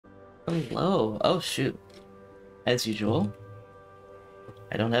Hello. Oh, shoot. As usual,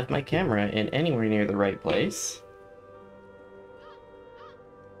 I don't have my camera in anywhere near the right place.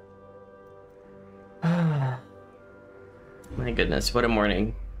 My goodness, what a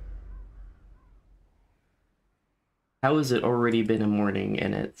morning. How has it already been a morning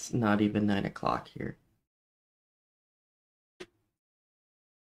and it's not even 9 o'clock here?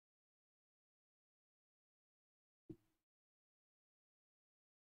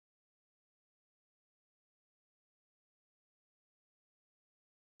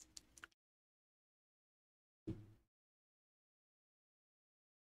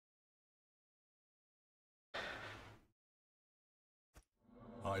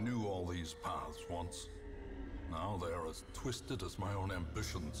 I knew all these paths once. Now they are as twisted as my own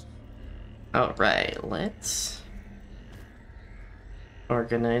ambitions. Alright, let's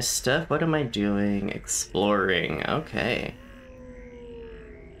organize stuff. What am I doing? Exploring. Okay.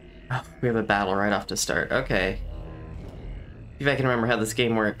 Oh, we have a battle right off to start. Okay. See if I can remember how this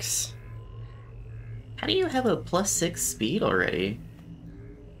game works. How do you have a +6 speed already?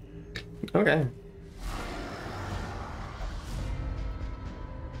 Okay.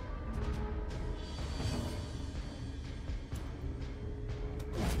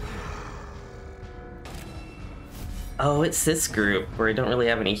 Oh, it's this group where I don't really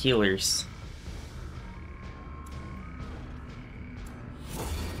have any healers.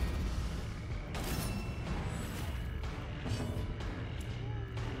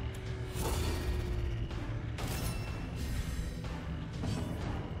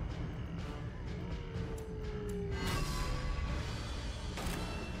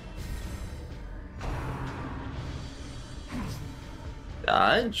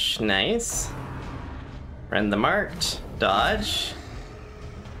 Dodge, nice. Run the marked. Dodge.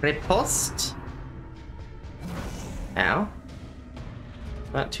 Riposte. Ow.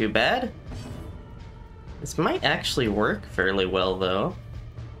 Not too bad. This might actually work fairly well, though.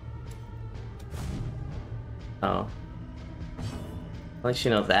 Oh. At least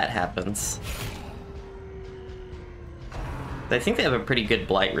you know that happens. I think they have a pretty good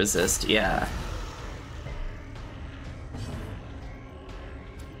blight resist, yeah.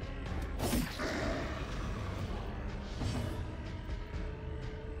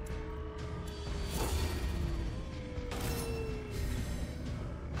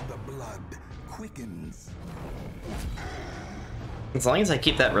 As long as I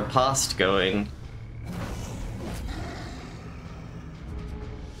keep that riposte going.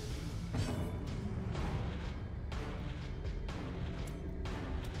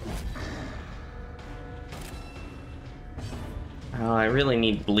 Oh, I really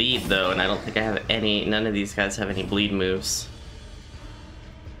need bleed though, and I don't think I have any, none of these guys have any bleed moves.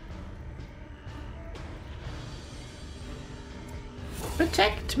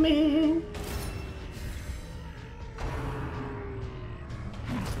 Protect me!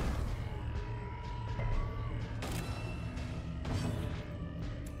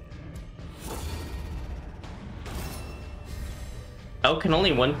 Oh, can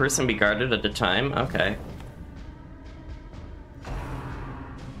only one person be guarded at a time? Okay.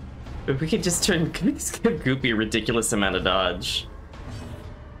 If we could just give Goopy a ridiculous amount of dodge.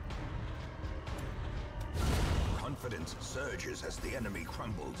 Confidence surges as the enemy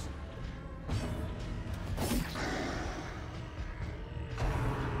crumbles.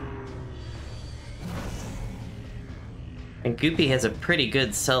 And Goopy has a pretty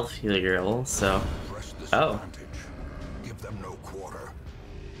good self-heal, so... Oh. Give them no quarter.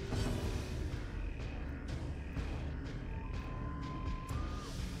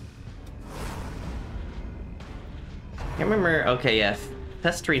 I remember, okay, yeah,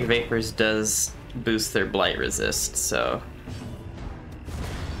 Festering Vapors does boost their blight resist, so...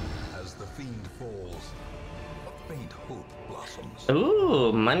 As the fiend falls, a faint hope blossoms.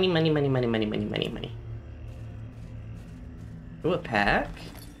 Ooh, money, money, money, money, money, money, money, money. Ooh, a pack.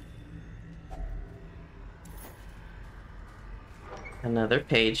 Another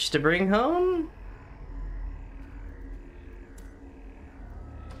page to bring home.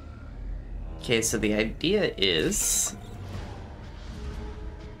 Okay, so the idea is...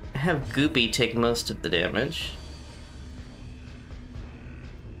 have Goopy take most of the damage.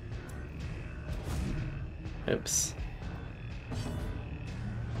 Oops.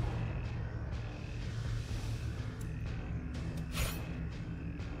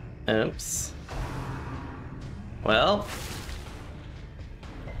 Oops. Well...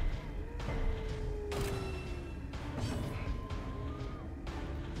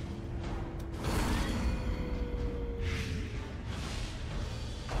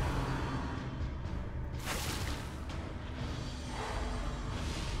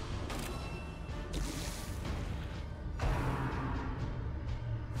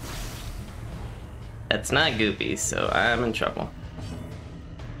 That's not Goopy, so I'm in trouble.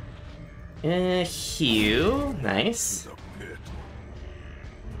 Hugh. Nice. The pit.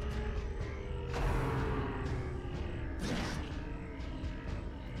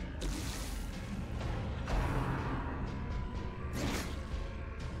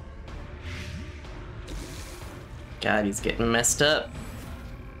 God, he's getting messed up.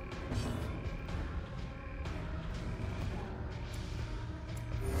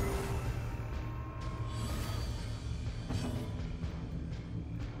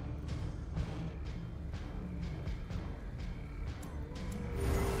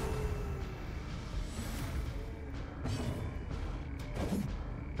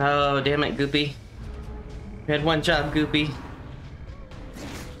 Oh, damn it, Goopy. You had one job, Goopy.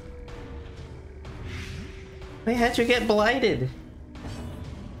 Wait, how'd you get blighted?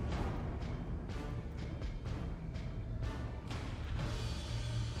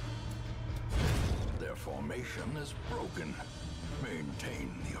 Their formation is broken.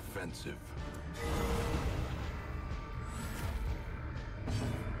 Maintain the offensive.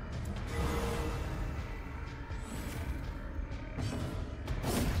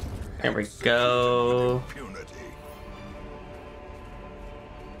 There we go. Impunity.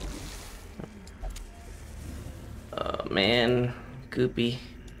 Oh man, Goopy.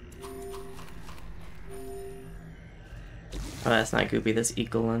 Oh, that's not Goopy, that's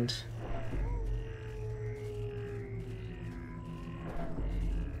Ecoland.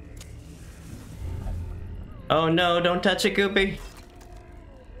 Oh no, don't touch it, Goopy!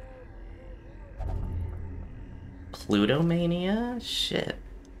 Plutomania? Shit.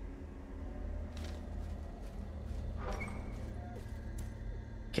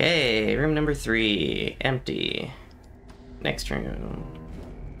 Okay, room number 3, empty. Next room.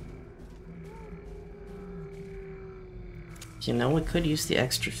 You know, we could use the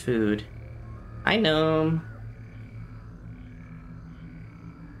extra food. I know.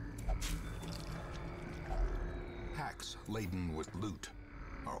 Hacks laden with loot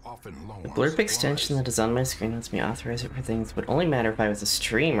are often low. The blurb extension that is on my screen lets me authorize it for things that would only matter if I was a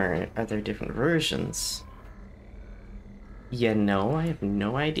streamer. Are there different versions? Yeah, no, I have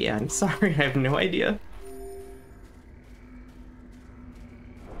no idea. I'm sorry, I have no idea.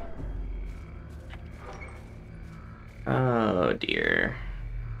 Oh dear.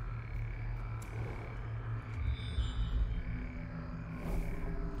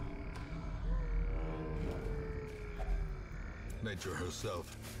 Nature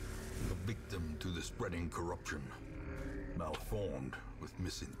herself, a victim to the spreading corruption, malformed with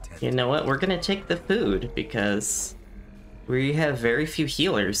misintent. You know what? We're gonna take the food because we have very few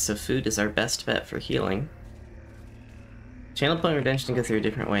healers, so food is our best bet for healing. Channel point redemption go through a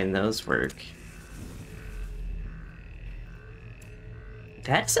different way and those work.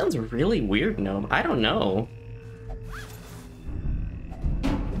 That sounds really weird, Gnome. I don't know.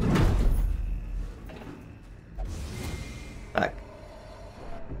 Fuck.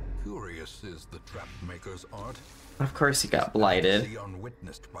 Curious is the trap maker's art. Of course he got blighted. See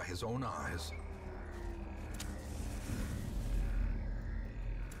unwitnessed by his own eyes.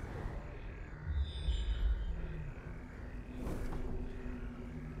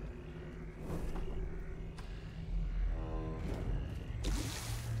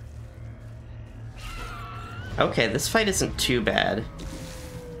 Okay, this fight isn't too bad.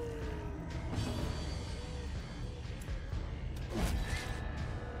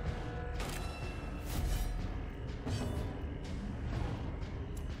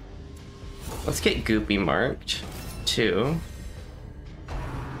 Let's get Goopy marked. 2.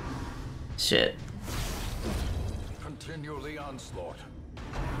 Shit. Continue the onslaught.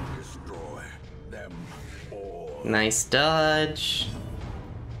 Destroy them all. Nice dodge.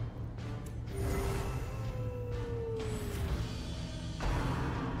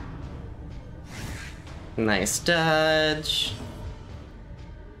 Nice dodge.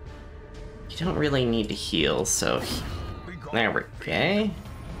 You don't really need to heal, so... There we go.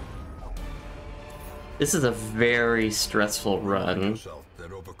 This is a very stressful run.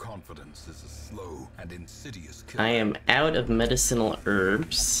 That overconfidence is a slow and insidious killer. I am out of medicinal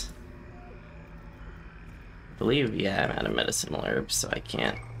herbs. I believe, yeah, I'm out of medicinal herbs, so I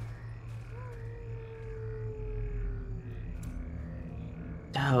can't.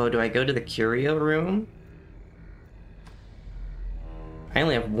 Oh, do I go to the curio room? I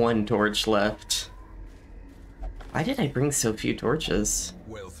only have 1 torch left. Why did I bring so few torches?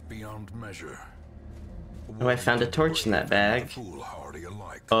 Wealth beyond measure. Oh, I found a torch in that bag. Foolhardy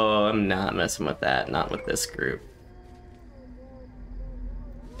alike. Oh, I'm not messing with that. Not with this group.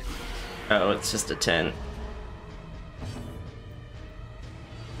 Oh, it's just a tent.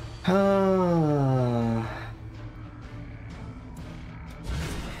 Oh.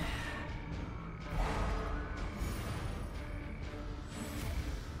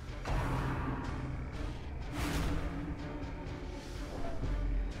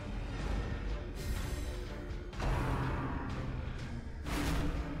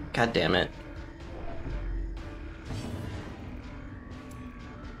 God damn it.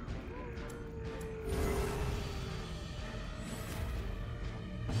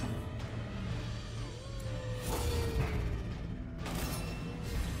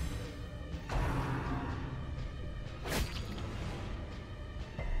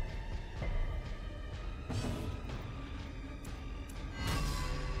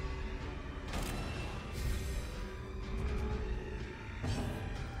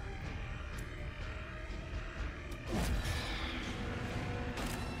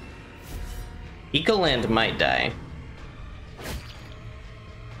 Ecoland might die.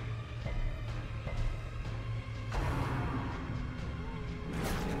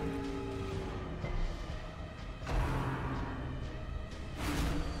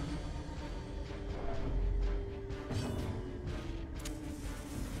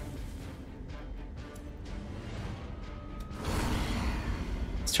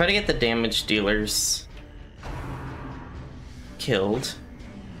 Let's try to get the damage dealers killed.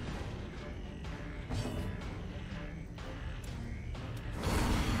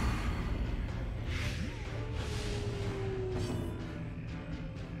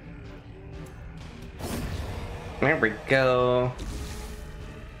 There we go.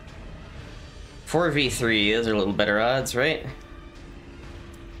 4v3, those are a little better odds, right?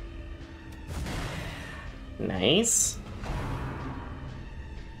 Nice.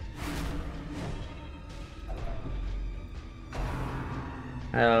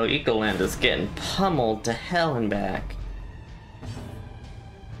 Oh, Ecoland is getting pummeled to hell and back.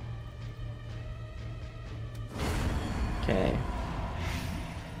 Okay.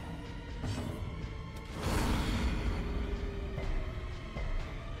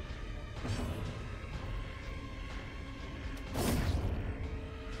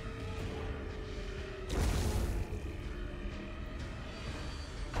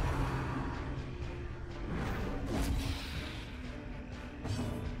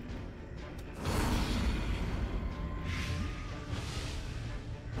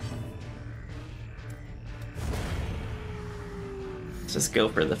 Let's just go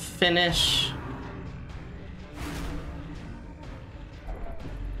for the finish.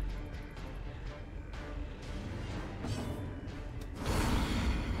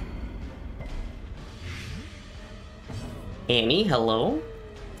 Annie, hello?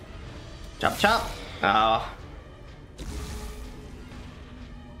 Chop chop. Oh.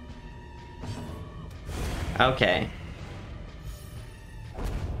 Okay.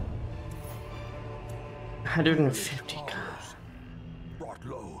 150 God. Brought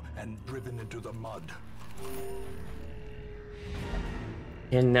low and driven into the mud.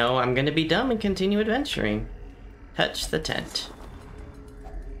 You know, I'm gonna be dumb and continue adventuring. Touch the tent.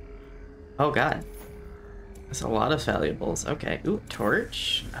 Oh god. That's a lot of valuables. Okay. Ooh,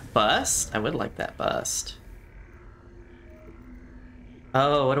 torch. A bust? I would like that bust.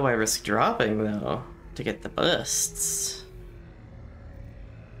 Oh, what do I risk dropping, though, to get the busts?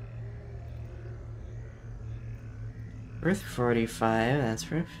 Worth 45, that's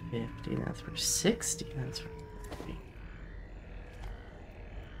for 50, that's for 60, that's for 50.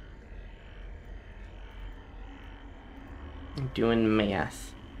 I'm doing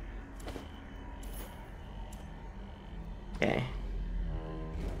math. Okay.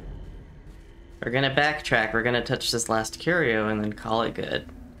 We're gonna backtrack, we're gonna touch this last curio and then call it good.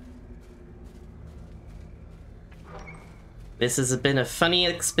 This has been a funny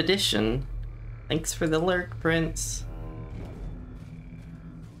expedition. Thanks for the lurk, Prince.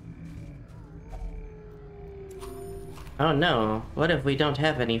 Oh no, what if we don't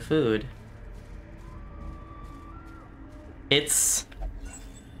have any food? It's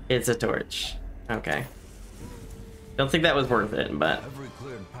a torch. Okay. Don't think that was worth it, but... Every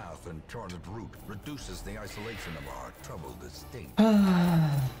cleared path and charted route reduces the isolation of our troubled estate.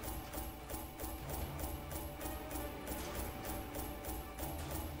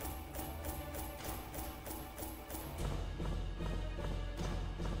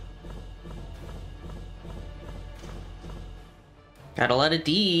 Got a lot of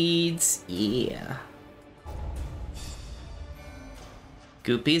deeds. Yeah.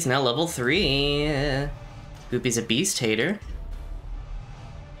 Goopy's now level 3. Goopy's a beast hater.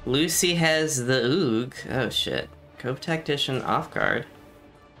 Lucy has the Oog. Oh shit. Cove Tactician off guard.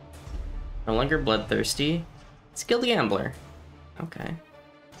 No longer bloodthirsty. Skilled gambler. Okay.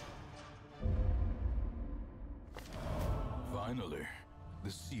 Finally,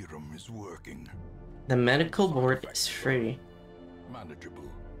 the serum is working. The medical board is free. Manageable.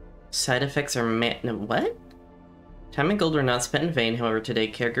 Side effects are no, what? Time and gold were not spent in vain, however today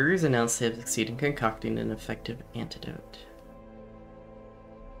care gurus announced they have succeeded in concocting an effective antidote.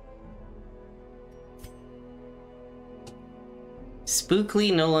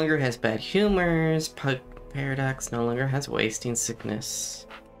 Spookly no longer has bad humors. Pug Paradox no longer has wasting sickness.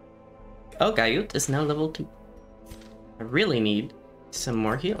 Oh, Gaiut is now level 2. I really need some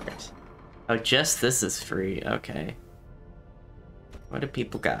more healers. Oh, just this is free. Okay. What do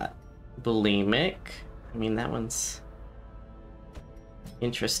people got? Bulimic. I mean, that one's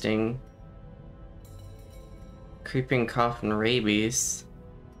interesting. Creeping cough and rabies.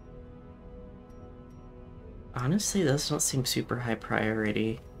 Honestly, those don't seem super high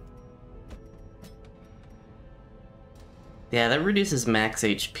priority. Yeah, that reduces max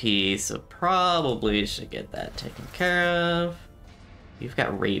HP, so probably should get that taken care of. You've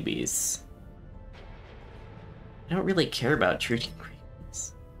got rabies. I don't really care about treating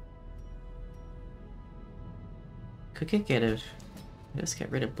rabies. Could get rid of... Just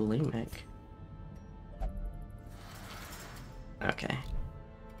get rid of bulimic. Okay.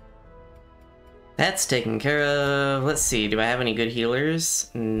 That's taken care of. Let's see, do I have any good healers?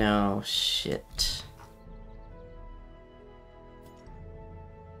 No, shit.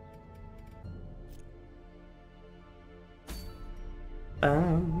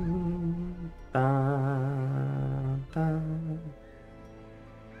 Bum, bum, bum.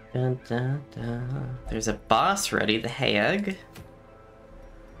 Dun, dun, dun. There's a boss ready, the Hag.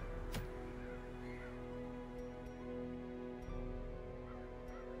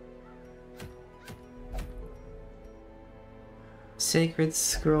 Sacred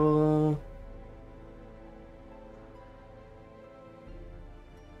Scroll.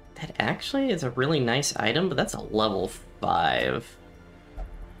 That actually is a really nice item, but that's a level 5.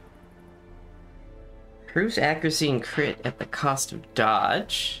 Improves accuracy and crit at the cost of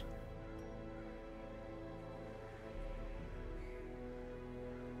dodge.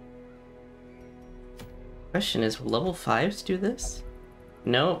 Question is, will level 5s do this?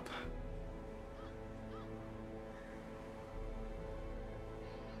 Nope.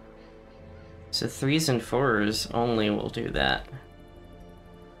 So 3s and 4s only will do that.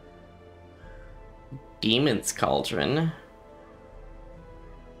 Demon's Cauldron.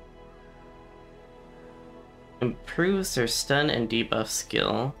 Improves their stun and debuff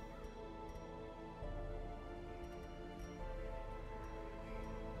skill.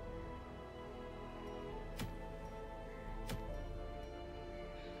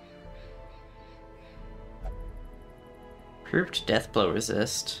 Improved death blow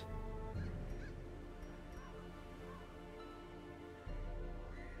resist.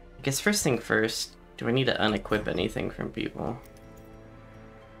 I guess first thing first, do I need to unequip anything from people?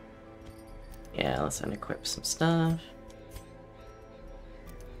 Yeah, let's unequip some stuff.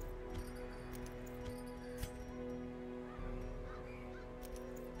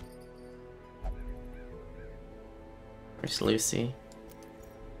 Where's Lucy?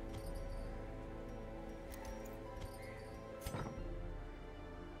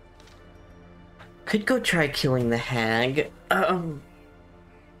 Could go try killing the Hag.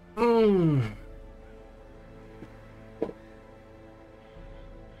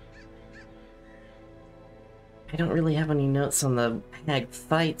 I don't really have any notes on the Hag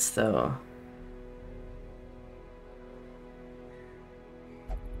fights, though.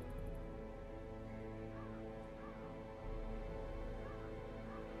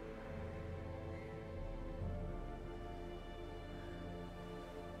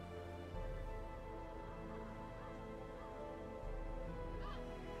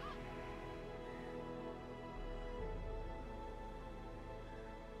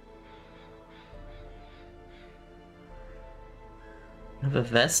 I have a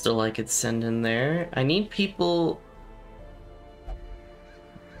Vestal I could send in there. I need people...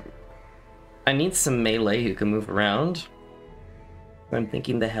 I need some melee who can move around. I'm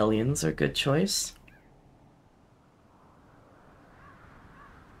thinking the Hellions are a good choice.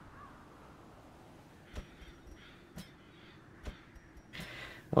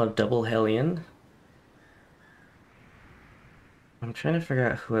 We'll have double Hellion. I'm trying to figure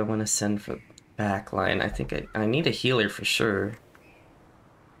out who I want to send for backline. I think I need a healer for sure.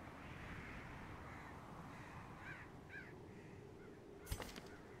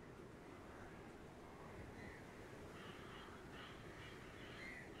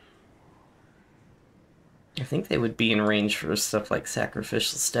 I think they would be in range for stuff like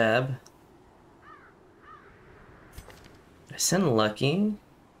Sacrificial Stab. I send Lucky.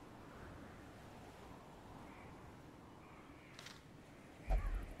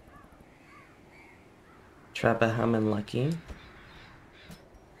 Trabaham and Lucky.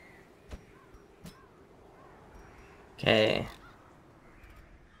 Okay.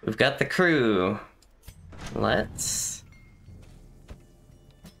 We've got the crew. Let's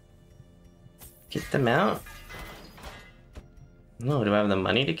get them out. No, do I have the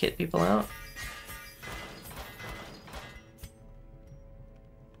money to kit people out?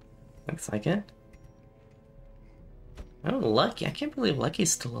 Looks like it. Oh, Lucky. I can't believe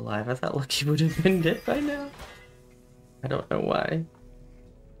Lucky's still alive. I thought Lucky would have been dead by now. I don't know why.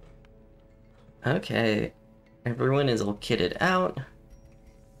 Okay. Everyone is all kitted out.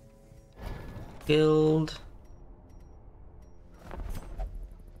 Guild.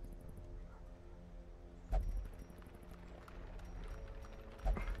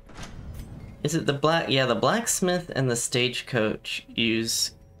 Is it the black? Yeah, the blacksmith and the stagecoach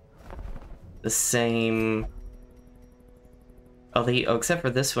use the same. Oh, except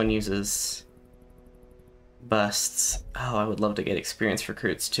for this one uses busts. Oh, I would love to get experience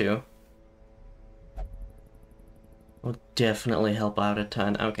recruits too. Will definitely help out a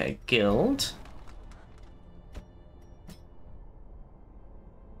ton. Okay, guild.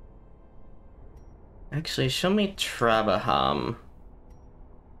 Actually, show me Trabaham.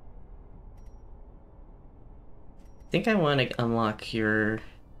 I think I want to unlock your...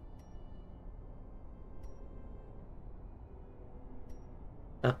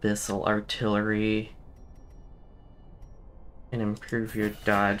 Abyssal Artillery. And improve your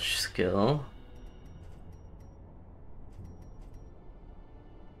dodge skill.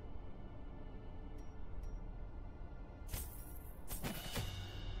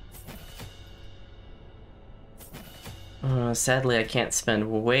 Sadly, I can't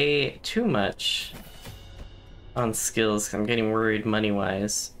spend way too much on skills. I'm getting worried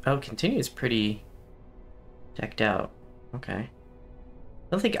money-wise. Oh, Continue is pretty decked out. Okay. I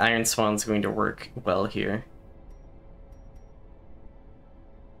don't think Iron Swan's going to work well here.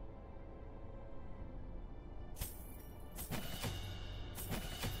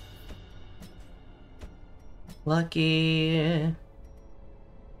 Lucky.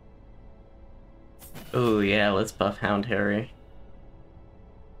 Oh yeah, let's buff Hound Harry.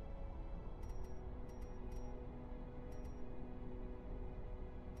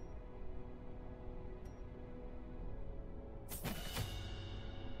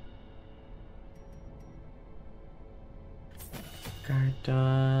 Guard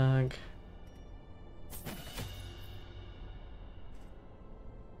dog.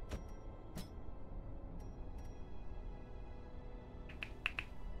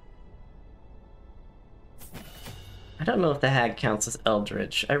 I don't know if the hag counts as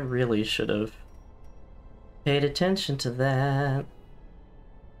Eldritch. I really should have paid attention to that.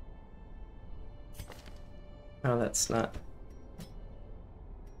 Oh, that's not...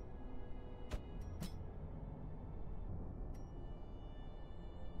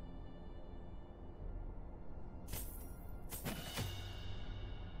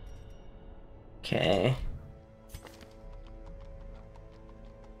 Okay.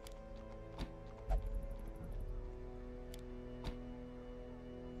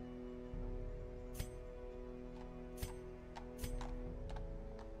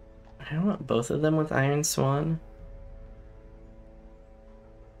 I want both of them with Iron Swan.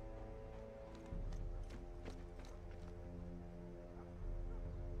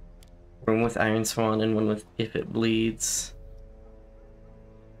 One with Iron Swan and one with If It Bleeds.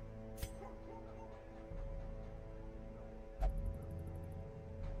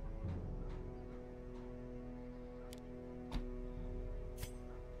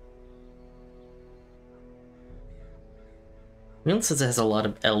 Neil says it has a lot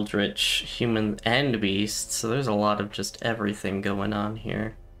of Eldritch, human, and beast, so there's a lot of just everything going on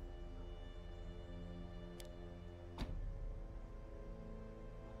here.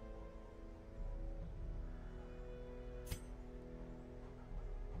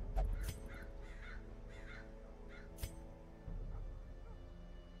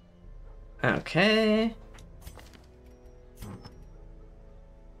 Okay.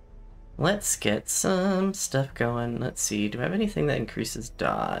 Let's get some stuff going. Let's see, do I have anything that increases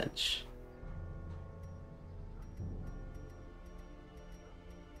dodge?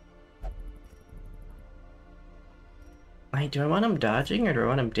 Do I want him dodging or do I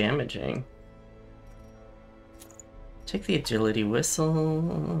want him damaging? Take the agility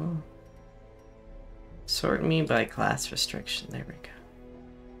whistle. Sort me by class restriction. There we go.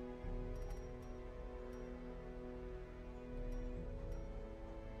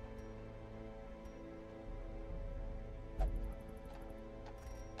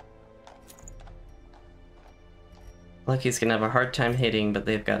 Lucky's gonna have a hard time hitting, but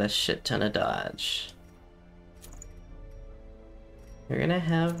they've got a shit ton of dodge. You're gonna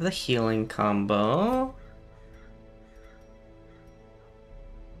have the healing combo.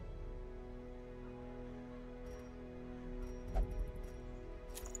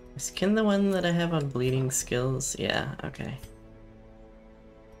 Is Kin the one that I have on bleeding skills? Yeah, okay.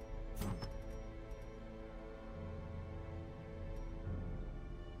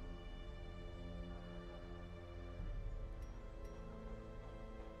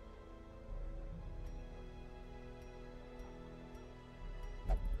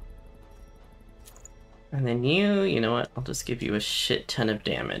 And then you know what? I'll just give you a shit ton of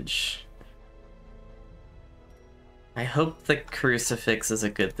damage. I hope the crucifix is a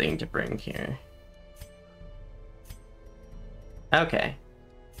good thing to bring here. Okay.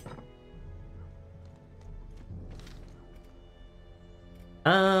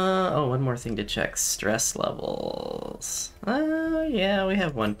 Oh, one more thing to check. Stress levels. Yeah, we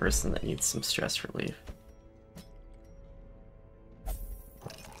have one person that needs some stress relief.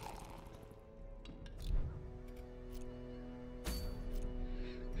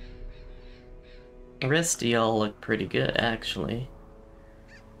 The rest of y'all look pretty good, actually.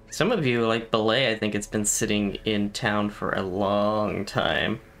 Some of you, like Belay, I think it's been sitting in town for a long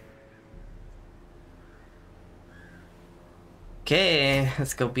time. Okay,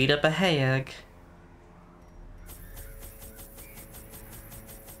 let's go beat up a hag.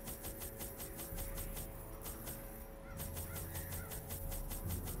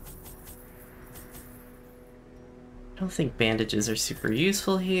 I don't think bandages are super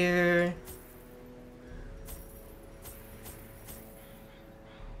useful here.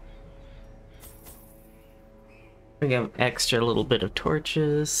 We got an extra little bit of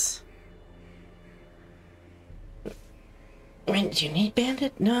torches. Wait, do you need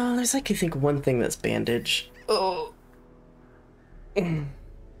bandage? No, there's like, I think, one thing that's bandage. Oh.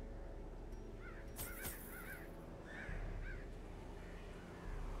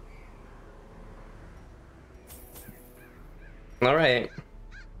 All right.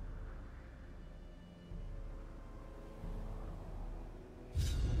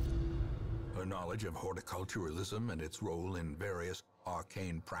 Her knowledge of horticulturalism and its role in various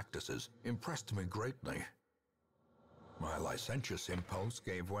arcane practices impressed me greatly. My licentious impulse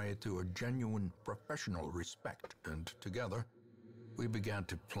gave way to a genuine professional respect, and together we began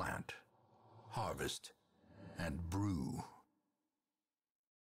to plant, harvest, and brew.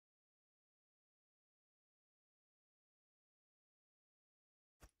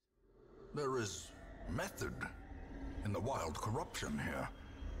 There is method in the wild corruption here.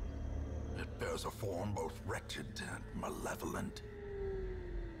 It bears a form both wretched and malevolent.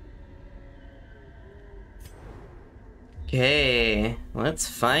 Okay, let's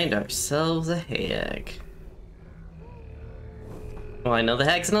find ourselves a hag. Well, I know the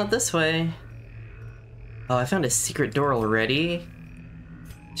hag's not this way. Oh, I found a secret door already?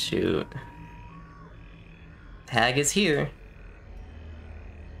 Shoot. Hag is here.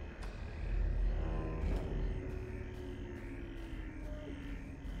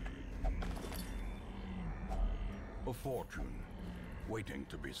 A fortune waiting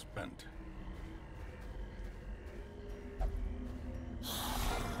to be spent.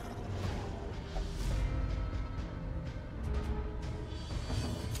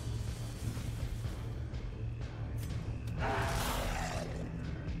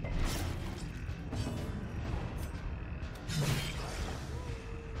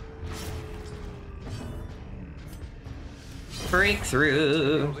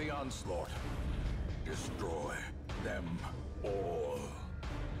 Breakthrough. The onslaught. Destroy them all.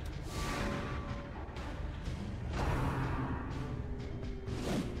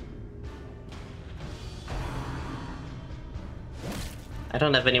 I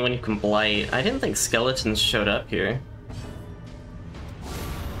don't have anyone who can blight. I didn't think skeletons showed up here.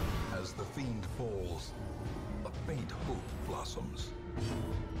 As the fiend falls, a faint hope blossoms.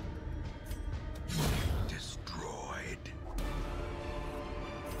 Destroyed.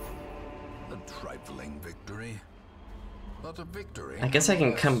 A trifling victory, but a victory. I guess I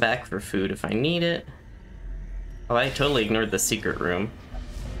can come back for food if I need it. Oh, I totally ignored the secret room.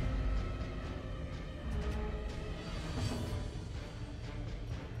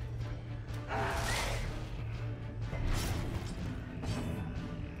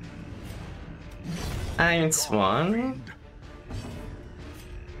 Iron Swan.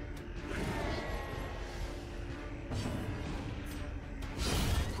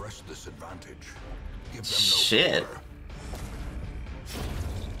 Press this advantage. Give them no Shit. power.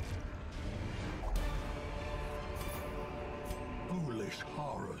 Foolish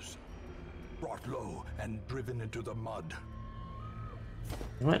horrors, brought low and driven into the mud.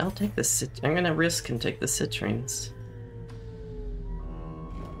 You know what? I'll take the I'm gonna risk and take the citrines.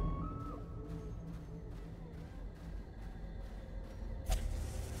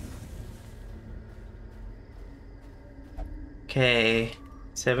 Okay,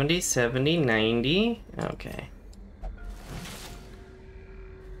 70, 70, 90. Okay.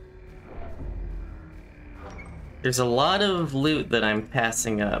 There's a lot of loot that I'm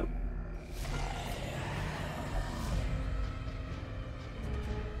passing up.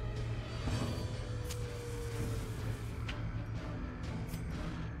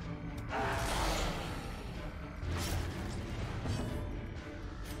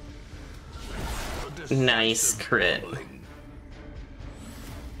 Nice crit.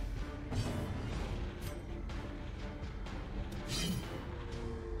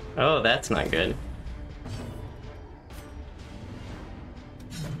 Oh, that's not good.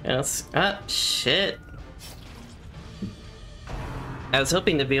 Yes. Ah, shit. I was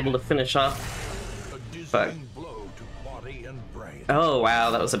hoping to be able to finish off. Fuck. Oh,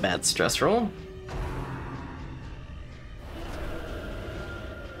 wow, that was a bad stress roll.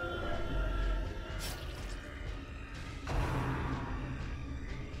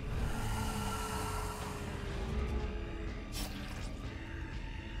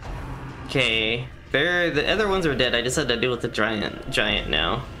 Okay, the other ones are dead. I just had to deal with the giant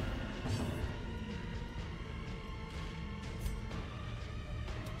now.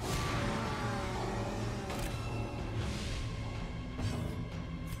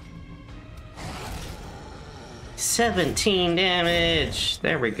 $17 damage.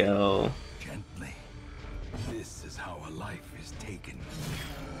 There we go. Gently. This is how a life is taken.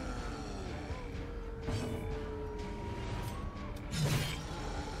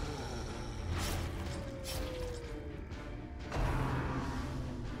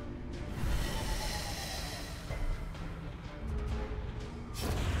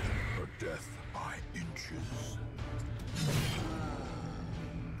 A death by inches.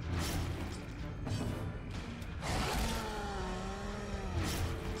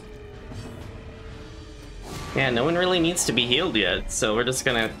 Yeah, no one really needs to be healed yet, so we're just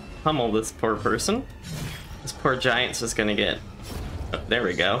gonna pummel this poor person. This poor giant's just gonna get... Oh, there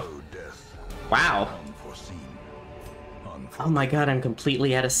we go. Wow. Oh my god, I'm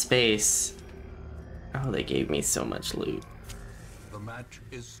completely out of space. Oh, they gave me so much loot. The match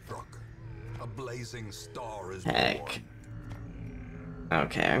is struck. A blazing star is Heck. born.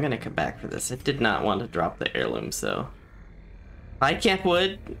 Okay, I'm gonna come back for this. I did not want to drop the heirlooms, though. Hi, Camp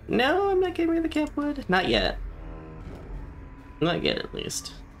Wood. No, I'm not getting rid of the Camp Wood. Not yet. Not yet, at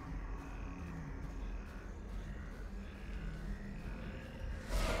least.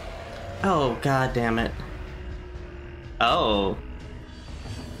 Oh, god damn it. Oh.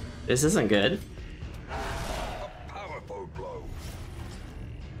 This isn't good. A powerful blow.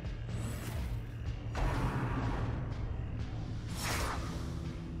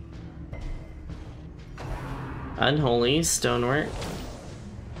 Unholy stonework.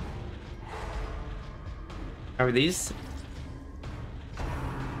 Are these?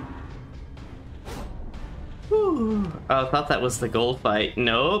 Whew. Oh, I thought that was the gold fight.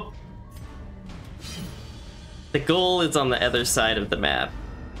 Nope. The goal is on the other side of the map.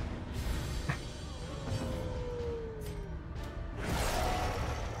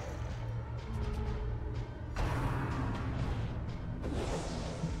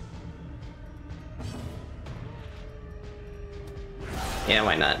 Yeah,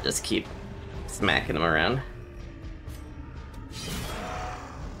 why not? Just keep smacking them around.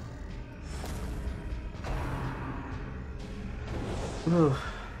 Ooh.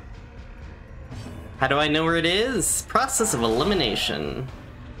 How do I know where it is? Process of elimination.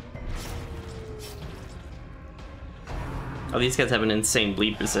 Oh, these guys have an insane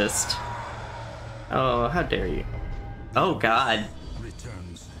bleed resist. Oh, how dare you. Oh, God.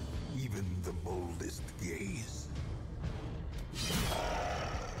 Returns even the boldest gaze.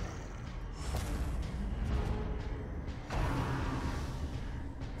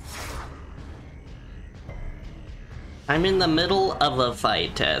 I'm in the middle of a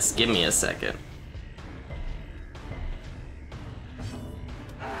fight, Tess. Give me a second.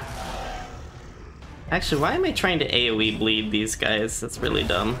 Actually, why am I trying to AoE bleed these guys? That's really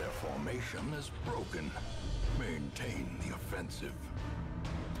dumb. Their formation is broken. Maintain the offensive.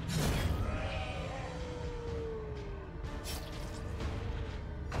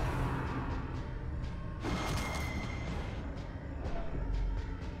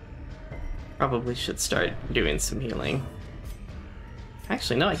 Probably should start doing some healing.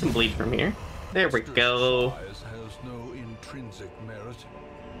 Actually, no, I can bleed from here. There we go. Size has no intrinsic merit,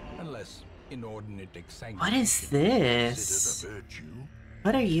 unless inordinate exsanguination What is is this? considered a virtue.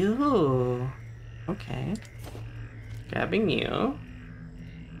 What are you? Okay. Grabbing you.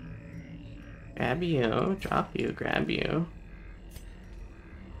 Grab you. Drop you. Grab you.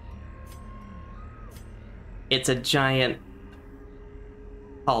 It's a giant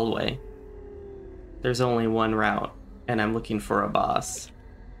hallway. There's only one route, and I'm looking for a boss.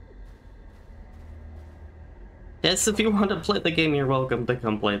 Yes, if you want to play the game, you're welcome to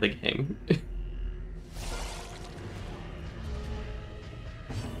come play the game.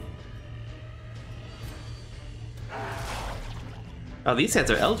 Oh, these guys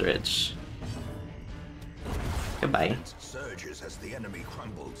are Eldritch. Goodbye. Surges as the enemy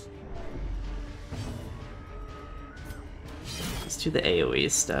crumbles. Let's do the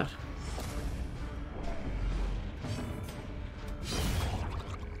AoE stuff.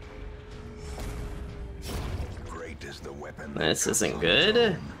 Great is the weapon. This isn't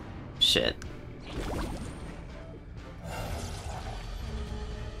good. Shit.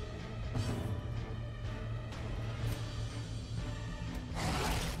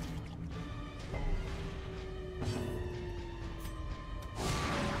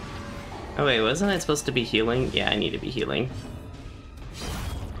 Oh wait, wasn't I supposed to be healing? Yeah, I need to be healing.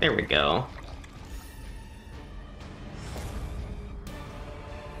 There we go.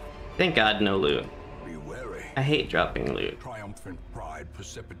 Thank God, no loot. Be wary. I hate dropping loot. Triumphant pride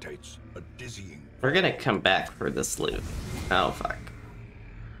precipitates a dizzying. We're gonna come back for this loot. Oh, fuck.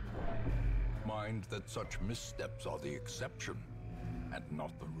 Mind that such missteps are the exception and not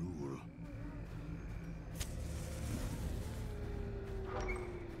the rule.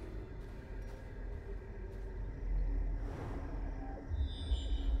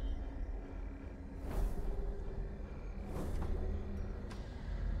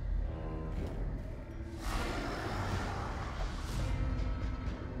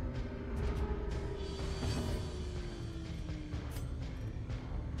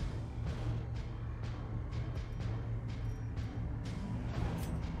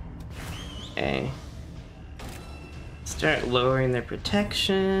 Okay. Start lowering their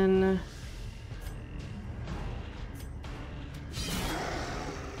protection.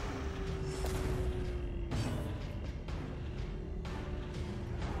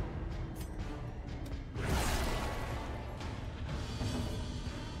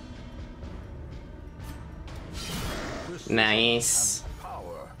 Nice.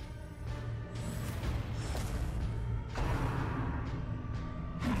 Power.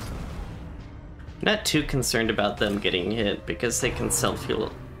 Not too concerned about them getting hit because they can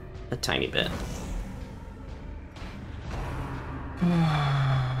self-heal a tiny bit.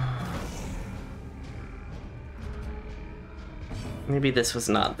 Maybe this was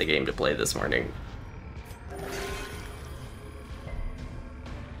not the game to play this morning.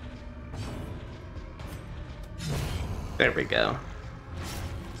 There we go.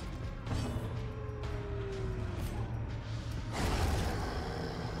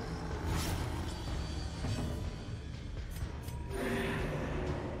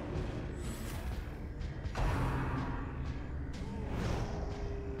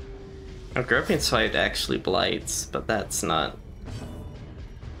 Oh, Groping's fight actually blights, but that's not.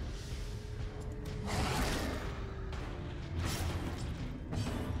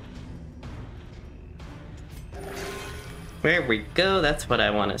 There we go, that's what I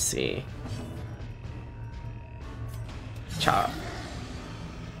want to see. Chop.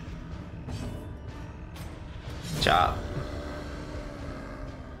 Chop.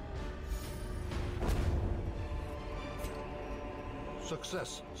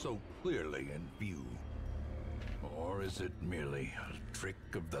 Success so clearly in view. Or is it merely a trick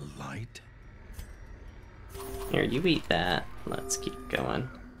of the light? Here, you eat that. Let's keep going.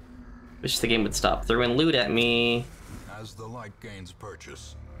 Wish the game would stop throwing loot at me. As the light gains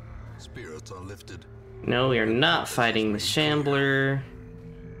purchase, spirits are lifted. No, we are not fighting the Shambler.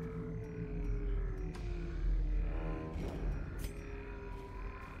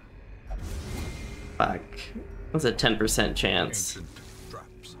 Fuck. That's a 10% chance. Ancient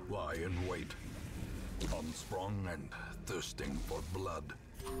traps lie in wait, unsprung and thirsting for blood.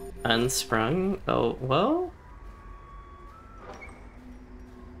 Unsprung? Oh, whoa?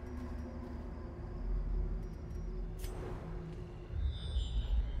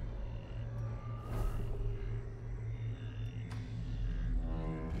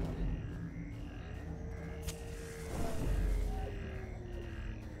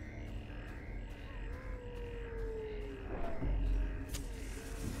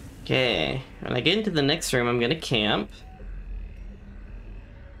 Okay, when I get into the next room, I'm gonna camp.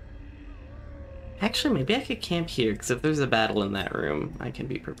 Actually, maybe I could camp here, because if there's a battle in that room, I can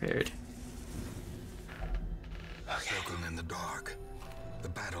be prepared. Circle in the dark. The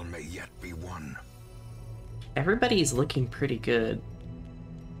battle may yet be won. Everybody's looking pretty good.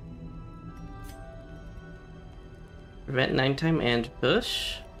 Prevent nighttime and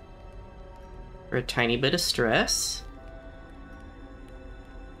bush. For a tiny bit of stress.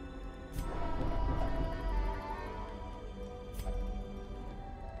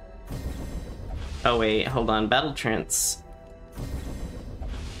 Oh wait, hold on, battle trance.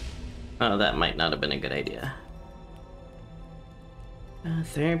 Oh, that might not have been a good idea.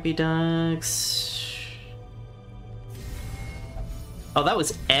 Therapy dogs. Oh, that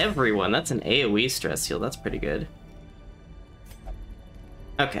was everyone. That's an AoE stress heal. That's pretty good.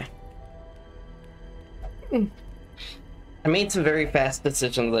 Okay. I made some very fast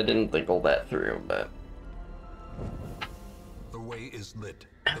decisions. I didn't think all that through, but... The way is lit.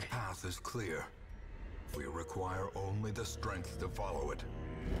 The path is clear. We require only the strength to follow it.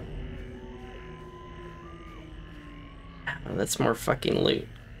 Oh, that's more fucking loot.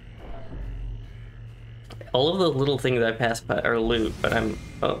 All of the little things I pass by are loot, but I'm...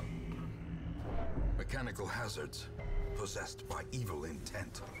 Oh. Mechanical hazards possessed by evil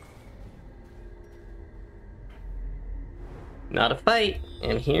intent. Not a fight,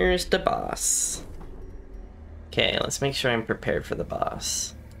 and here's the boss. Okay, let's make sure I'm prepared for the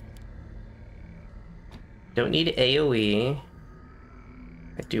boss. Don't need AoE.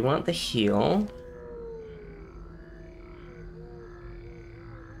 I do want the heal.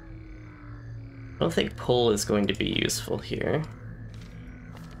 I don't think pull is going to be useful here.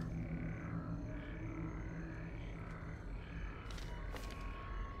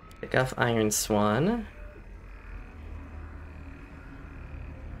 Pick off Iron Swan.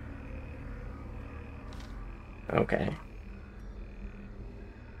 Okay.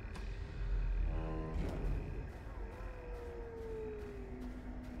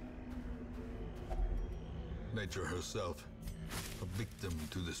 Nature herself, a victim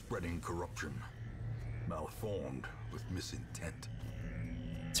to the spreading corruption, malformed with misintent.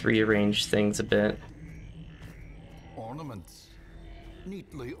 Let's rearrange things a bit. Ornaments,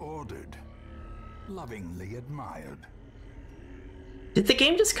 neatly ordered, lovingly admired. Did the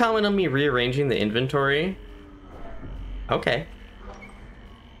game just comment on me rearranging the inventory? Okay.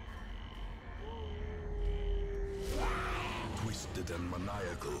 Twisted and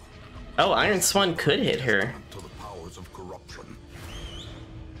maniacal. Oh, Iron Swan could hit her. To the powers of corruption.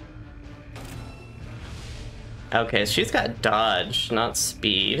 Okay, she's got dodge, not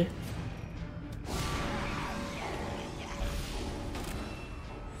speed.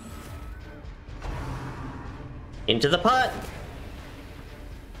 Into the pot!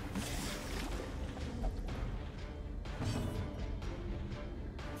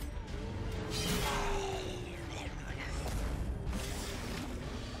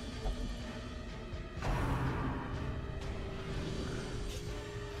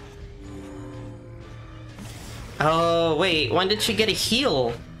 Oh, wait, when did she get a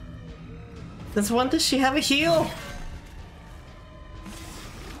heal? Since when does she have a heal?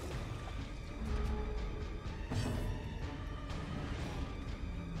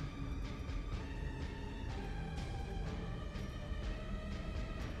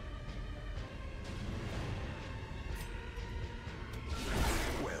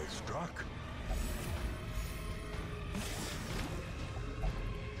 Well struck.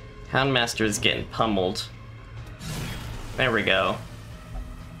 Houndmaster is getting pummeled. There we go.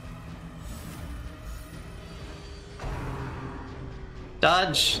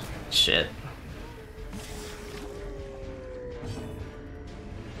 Dodge. Shit.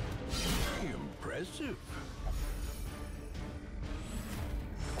 Impressive.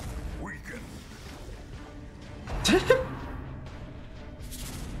 Weakened.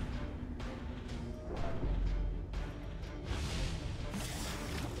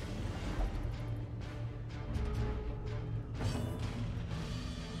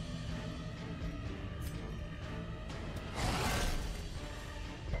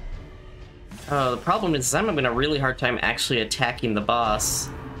 Oh, the problem is I'm having a really hard time actually attacking the boss.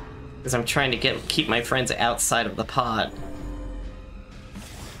 Because I'm trying to keep my friends outside of the pot.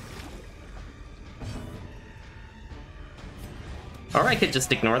 Or I could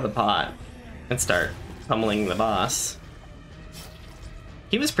just ignore the pot and start pummeling the boss.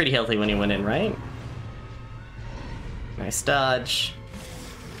 He was pretty healthy when he went in, right? Nice dodge.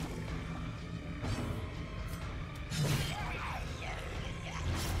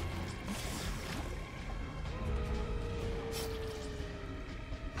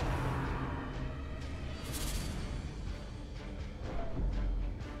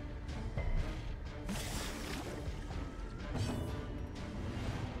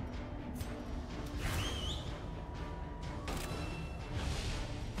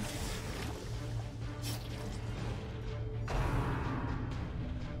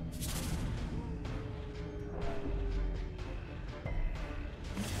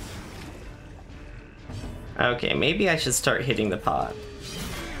 Okay, maybe I should start hitting the pot.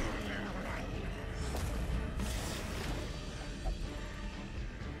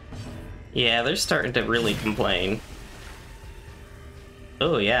 Yeah, they're starting to really complain.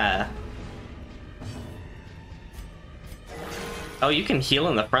 Oh, yeah. Oh, you can heal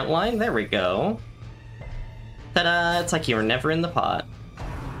in the front line? There we go. Ta-da! It's like you were never in the pot.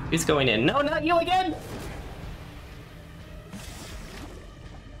 Who's going in? No, not you again!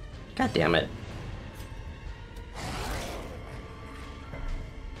 God damn it.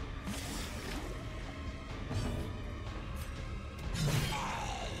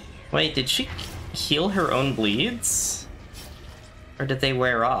 Wait, did she heal her own bleeds? Or did they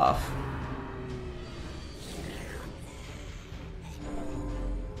wear off?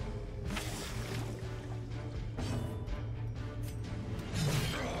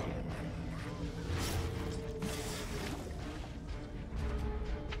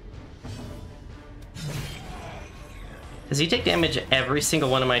 Does he take damage every single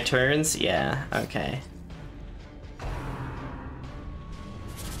one of my turns? Yeah, okay.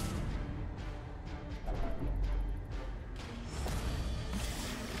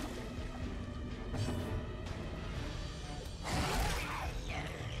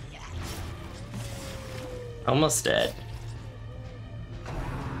 Almost dead.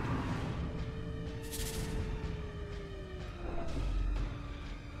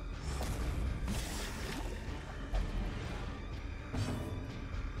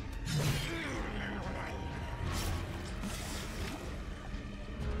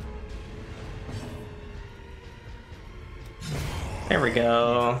 There we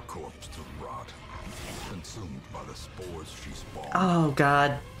go. Corpse to rot, consumed by the spores she spawned. Oh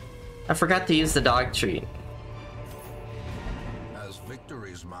god. I forgot to use the dog treat. As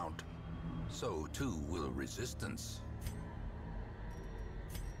victories mount, so too will resistance.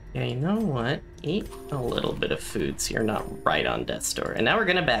 Yeah, you know what? Eat a little bit of food so you're not right on death's door. And now we're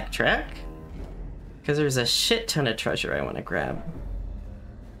gonna backtrack. Because there's a shit ton of treasure I want to grab.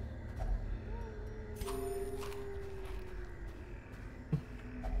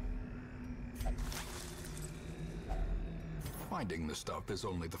 Finding the stuff is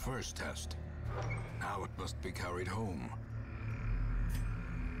only the first test. Now it must be carried home.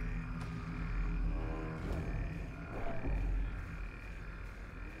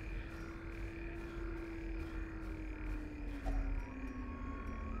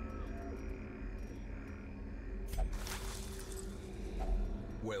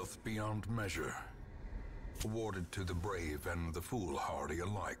 Wealth beyond measure, awarded to the brave and the foolhardy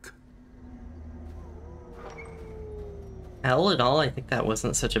alike. All in all, I think that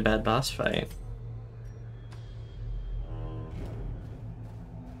wasn't such a bad boss fight.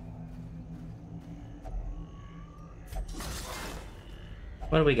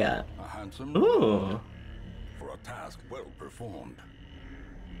 What do we got? A handsome Ooh. for a task well performed.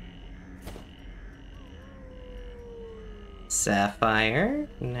 Sapphire.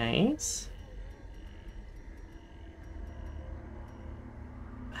 Nice.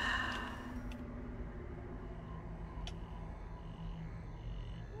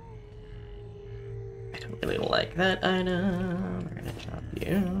 I don't really like that item. We're gonna drop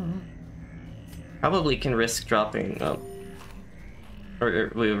you. Probably can risk dropping. Oh.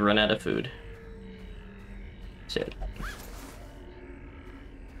 Or we run out of food. Shit.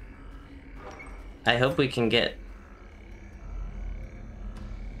 I hope we can get.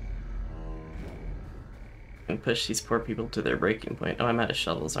 And push these poor people to their breaking point. Oh, I'm out of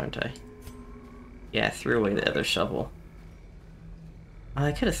shovels, aren't I? Yeah, I threw away the other shovel. Oh,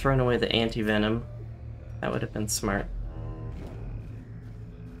 I could have thrown away the anti-venom. That would have been smart.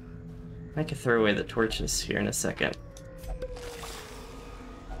 I could throw away the torches here in a second.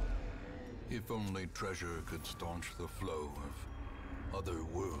 If only treasure could staunch the flow of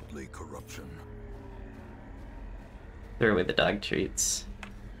otherworldly corruption. Throw away the dog treats.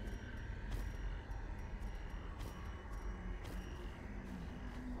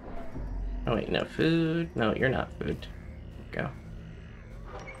 Oh wait, no food? No, you're not food. Go.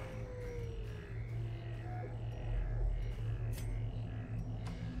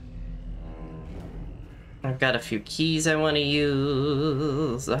 I've got a few keys I want to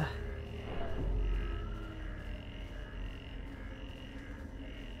use. Oh,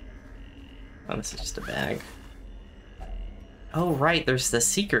 this is just a bag. Oh, right, there's the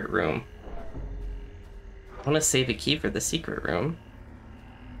secret room. I want to save a key for the secret room.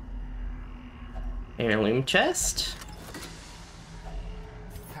 Heirloom chest.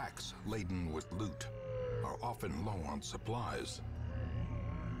 Packs laden with loot are often low on supplies.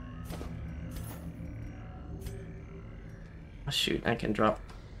 Oh, shoot, I can drop.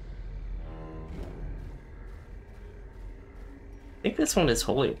 I think this one is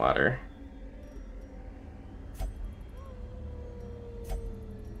holy water.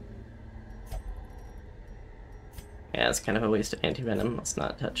 Yeah, it's kind of a waste of anti-venom. Let's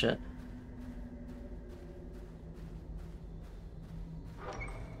not touch it.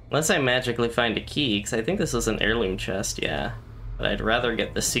 Unless I magically find a key, because I think this is an heirloom chest, yeah. But I'd rather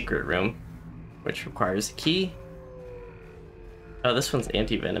get the secret room, which requires a key. Oh, this one's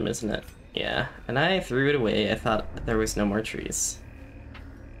anti-venom, isn't it? Yeah, and I threw it away. I thought there was no more trees.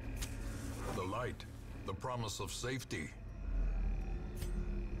 The light, the promise of safety.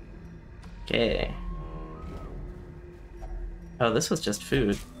 Okay. Oh, this was just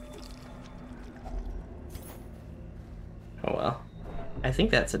food. Oh well. I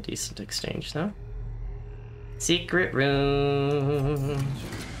think that's a decent exchange, though. Secret room.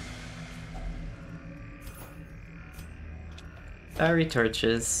 Fiery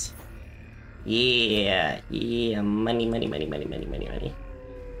torches. Yeah, yeah, money, money, money, money, money, money, money.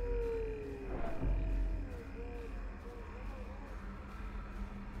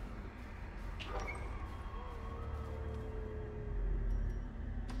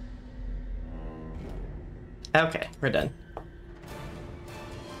 Okay, we're done.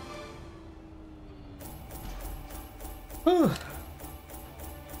 Whew.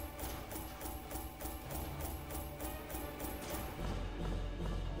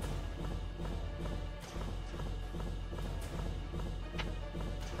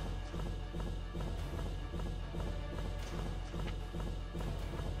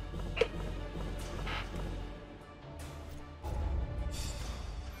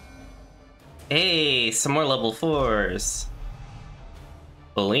 Hey, some more level 4s.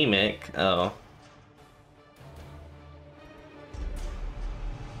 Bulimic, oh.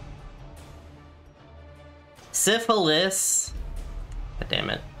 Syphilis. God damn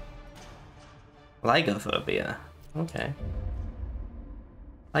it. Lygophobia. Okay.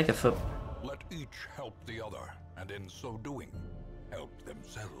 Lygophobia. Let each help the other, and in so doing, help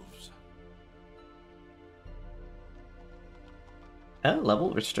themselves. Oh, level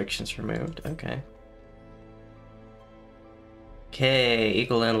restrictions removed. Okay. Okay,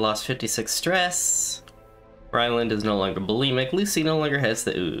 Eagleland lost 56 stress. Ryland is no longer bulimic. Lucy no longer has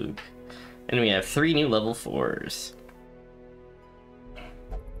the oog. And we have 3 new level 4s.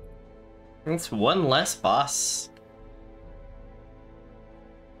 That's one less boss.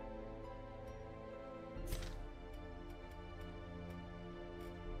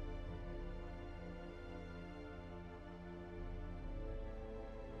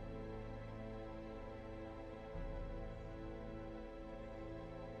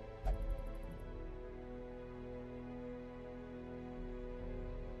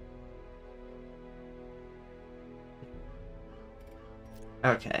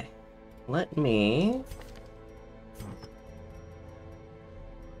 Okay, let me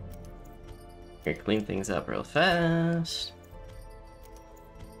here clean things up real fast.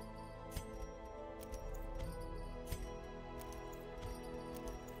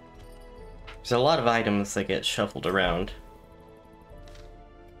 There's a lot of items that get shuffled around.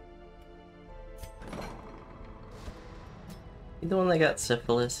 You the one that got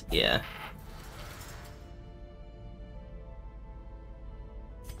syphilis? Yeah.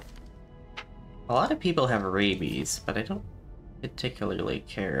 A lot of people have rabies, but I don't particularly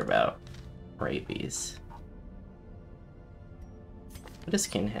care about rabies. This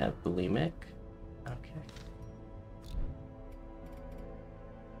can have bulimic. Okay.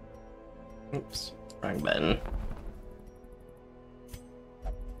 Oops, wrong button.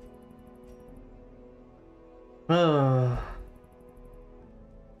 Oh.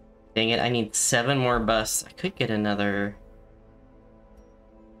 Dang it, I need 7 more busts. I could get another...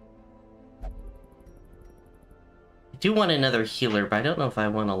 I do want another healer, but I don't know if I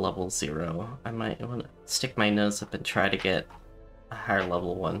want a level 0. I might want to stick my nose up and try to get a higher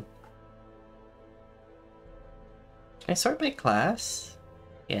level one. Can I sort by class?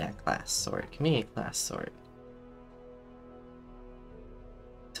 Yeah, class sort. Give me a class sort.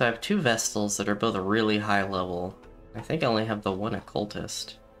 So I have 2 Vestals that are both really high level. I think I only have the 1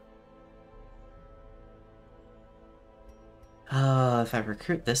 occultist. If I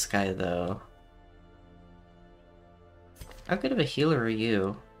recruit this guy though. How good of a healer are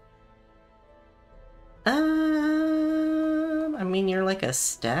you? I mean, you're like a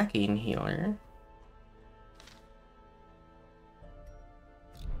stacking healer.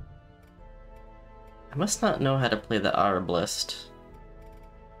 I must not know how to play the Arbalist.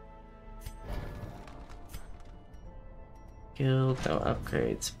 Guild, no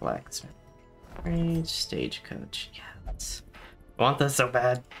upgrades, blacksmith. Rage, stagecoach. Yeah, I want this so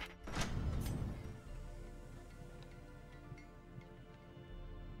bad.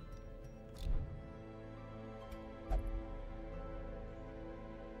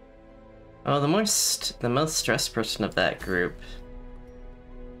 Oh, the most stressed person of that group.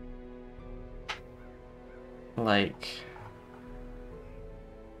 Like...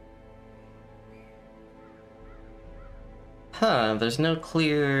 Huh, there's no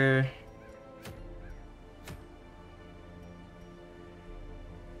clear...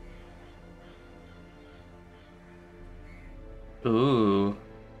 Ooh.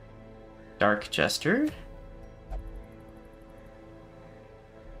 Dark Jester?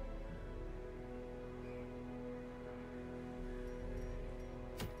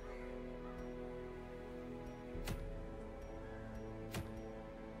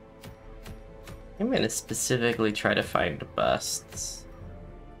 I'm gonna specifically try to find busts.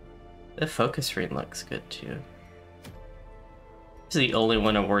 The focus ring looks good too. This is the only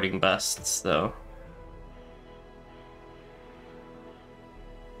one awarding busts though.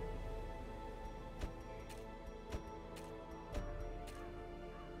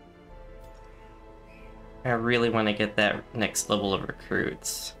 I really want to get that next level of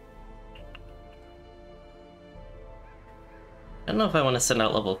recruits. I don't know if I want to send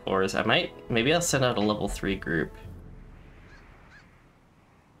out level 4s. I might, maybe I'll send out a level 3 group.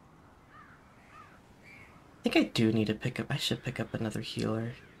 I think I do need to pick up, I should pick up another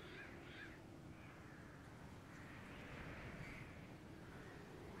healer.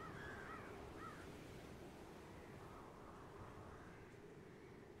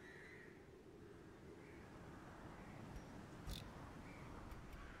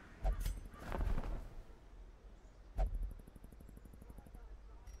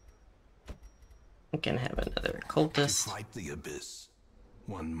 I can have another To cultist. fight the abyss,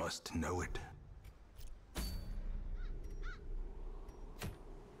 one must know it.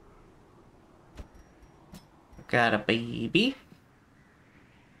 Got a baby.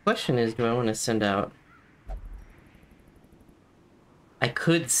 Question is, do I want to send out? I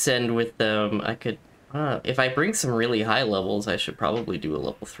could send with them. I could, if I bring some really high levels, I should probably do a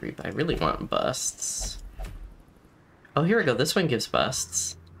level 3, but I really want busts. Oh, here we go. This one gives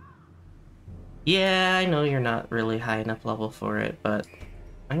busts. Yeah, I know you're not really high enough level for it, but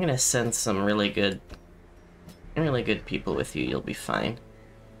I'm gonna send some really good people with you. You'll be fine.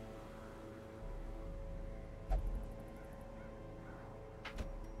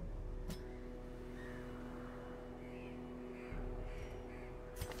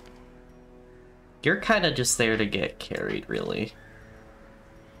 You're kind of just there to get carried, really.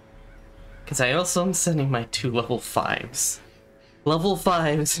 Because I also am sending my 2 level 5s. Level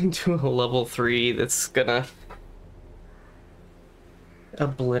 5s into a level 3 that's gonna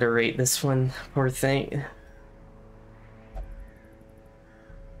obliterate this one, poor thing.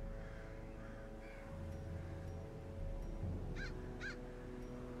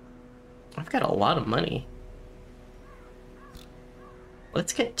 I've got a lot of money.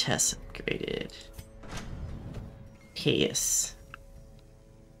 Let's get Tess upgraded. Yes.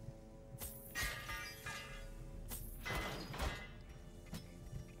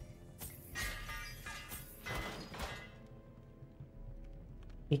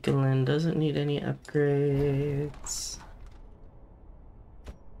 Ekelin doesn't need any upgrades.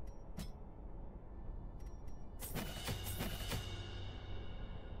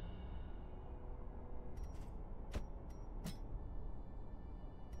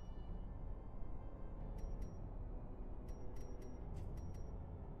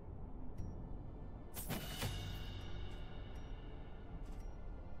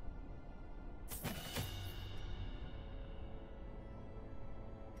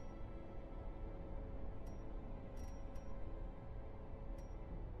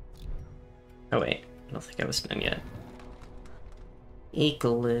 Oh wait, I don't think I was done yet.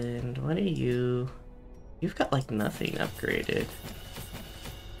 Ekelin, what are you? You've got like nothing upgraded.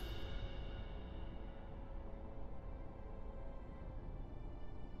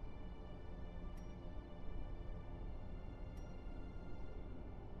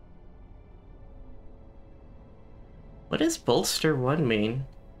 What does bolster 1 mean?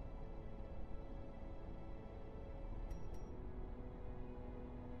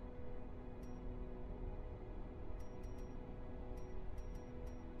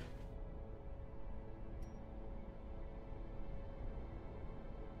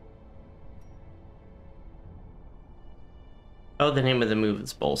 Oh, the name of the move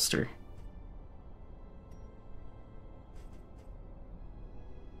is bolster.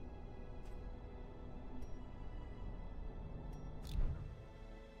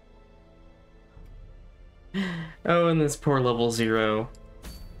 Oh, and this poor level 0.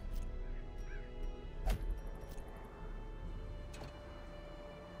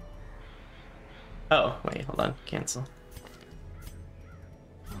 Oh, wait, hold on. Cancel.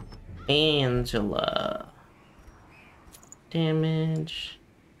 Angela. Damage.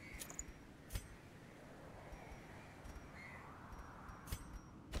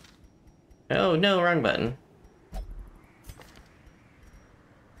 Oh, no, wrong button.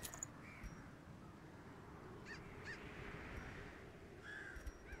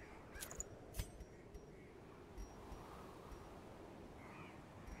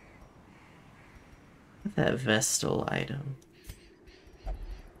 That Vestal item.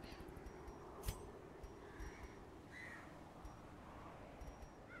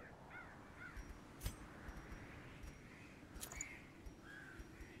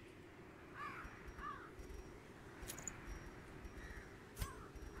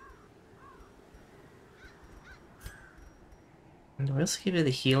 Do I also give you the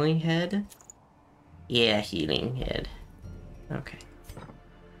healing head? Yeah, healing head. Okay.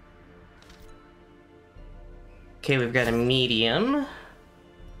 Okay, we've got a medium.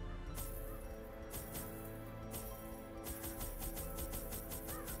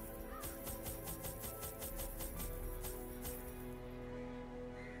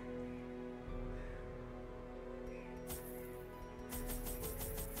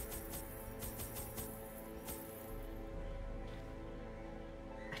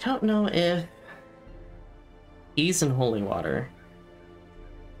 I don't know if he's in holy water.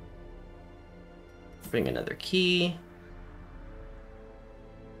 Bring another key.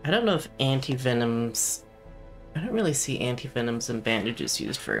 I don't know if anti-venoms... I don't really see anti-venoms and bandages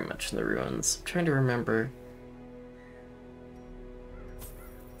used very much in the ruins. I'm trying to remember.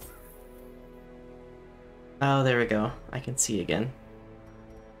 Oh, there we go. I can see again.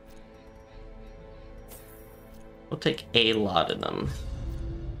 We'll take a laudanum.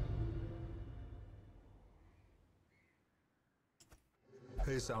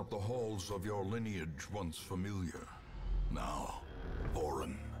 Pace out the halls of your lineage once familiar. Now,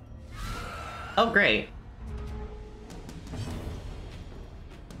 foreign. Oh, great.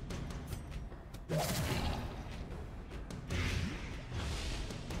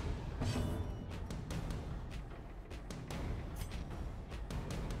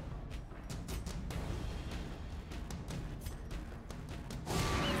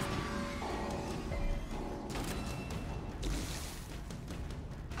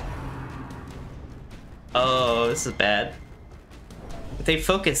 Oh, this is bad. If they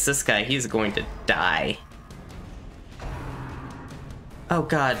focus this guy, he's going to die. Oh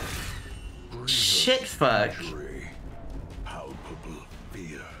god. Shit fuck. Palpable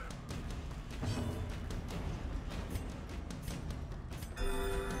fear.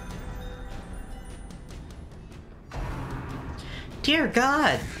 Dear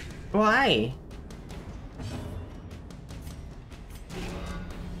god. Why?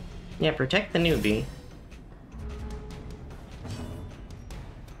 Yeah, protect the newbie.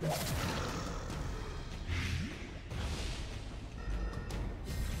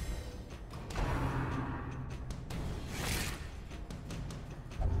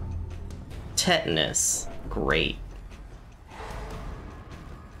 Tetanus. Great.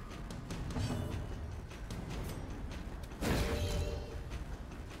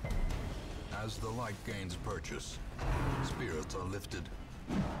 As the light gains purchase, spirits are lifted,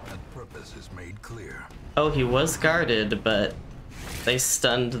 and purpose is made clear. Oh, he was guarded, but they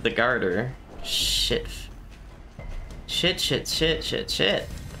stunned the garter. Shit. Shit, shit, shit, shit, shit.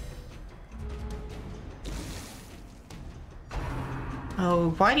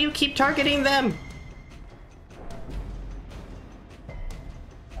 Oh, why do you keep targeting them?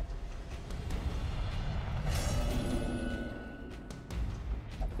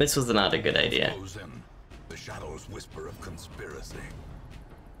 This was not a good idea. Close in. The shadows whisper of conspiracy.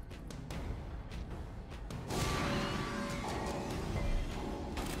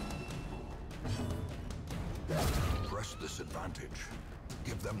 Press this advantage.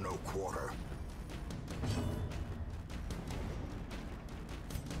 Give them no quarter.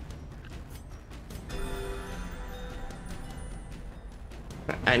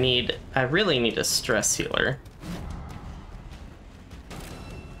 I really need a stress healer.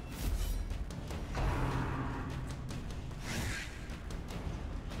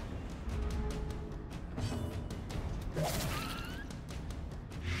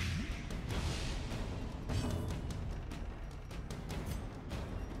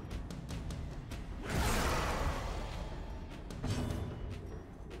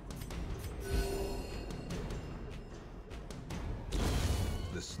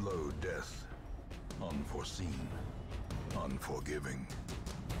 The slow death. Unforeseen. Unforgiving.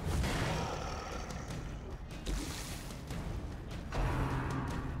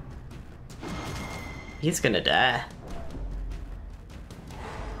 He's gonna die.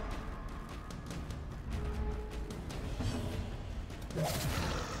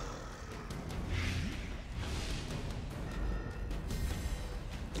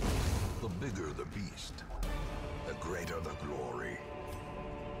 The bigger the beast, the greater the glory.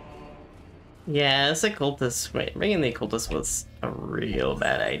 Yeah, this occultist. Wait, bringing the occultist was a real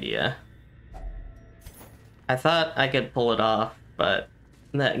bad idea. I thought I could pull it off, but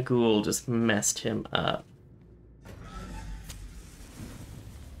that ghoul just messed him up.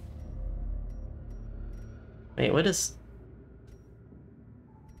 Wait, what is...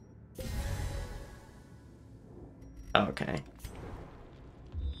 Oh, okay.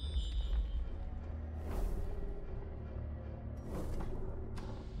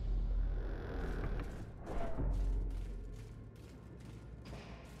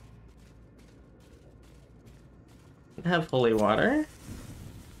 have holy water.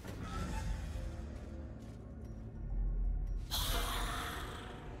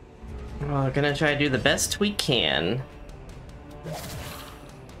 Well, we're gonna try to do the best we can.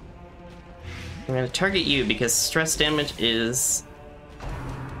 I'm gonna target you because stress damage is...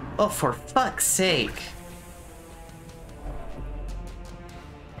 Oh, for fuck's sake.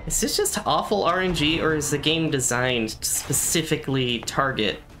 Is this just awful RNG, or is the game designed to specifically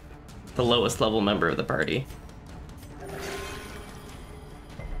target the lowest level member of the party?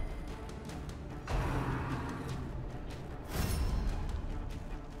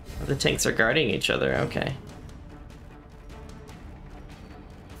 The tanks are guarding each other, okay.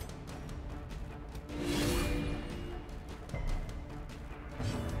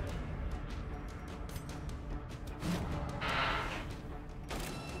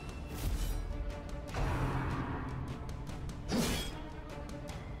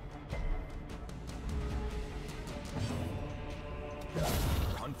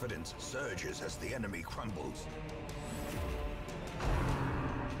 Confidence surges as the enemy crumbles.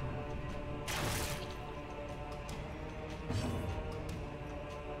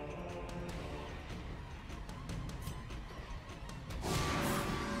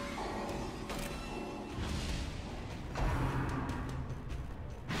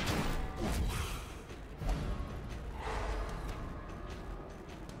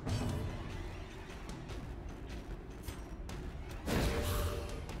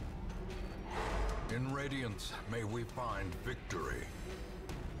 In Radiance, may we find victory.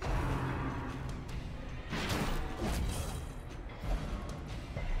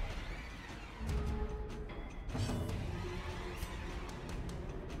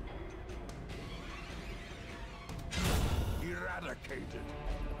 Eradicated.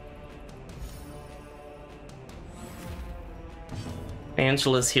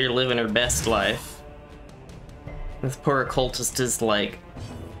 Angela's here living her best life. This poor occultist is like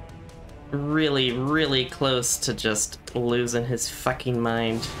really, really close to just losing his fucking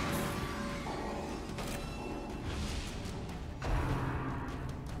mind.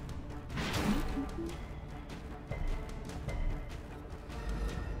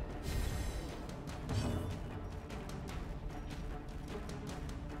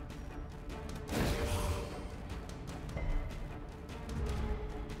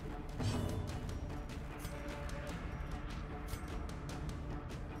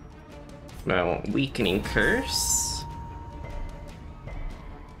 Now, weakening curse.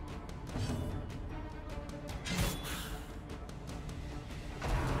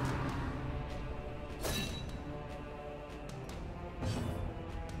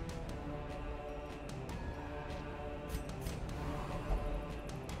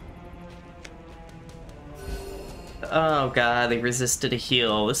 Oh god, they resisted a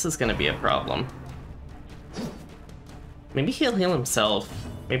heal. This is gonna be a problem. Maybe he'll heal himself.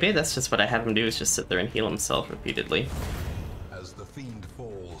 Maybe that's just what I have him do, is just sit there and heal himself repeatedly. As the fiend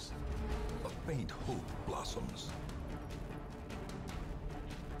falls, A faint hope blossoms.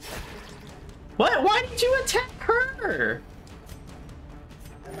 What? Why did you attack her?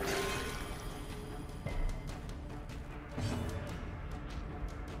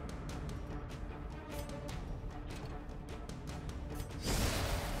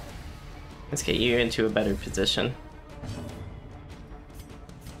 Let's get you into a better position.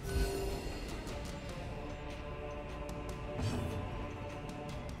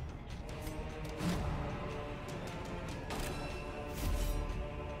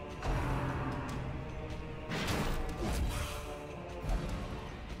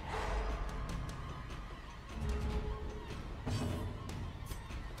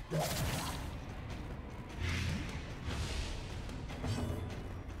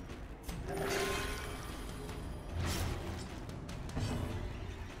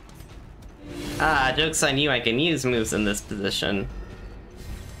 Ah, joke's on you, I can use moves in this position.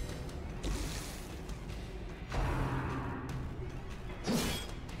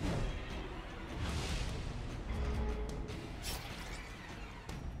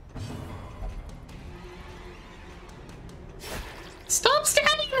 Stop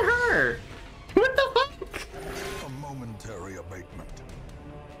stabbing her! What the fuck? A momentary abatement.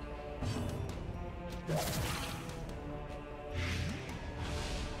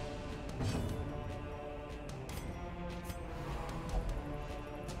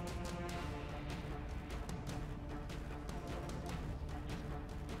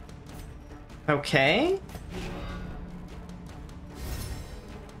 Okay.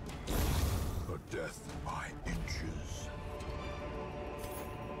 A death by inches.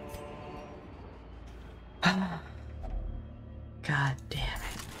 God damn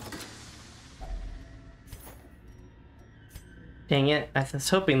it. Dang it, I was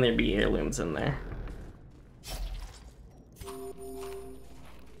hoping there'd be heirlooms in there.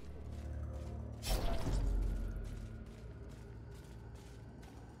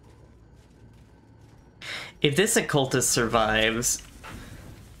 If this occultist survives...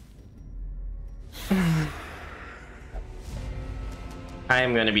 I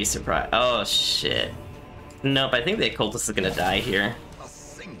am gonna be surprised. Oh shit. Nope, I think the occultist is gonna die here. A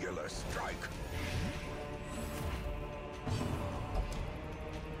singular strike.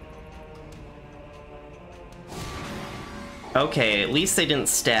 Okay, at least they didn't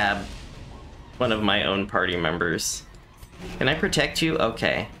stab one of my own party members. Can I protect you?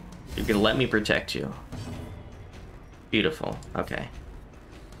 Okay. You're gonna let me protect you. Beautiful. Okay.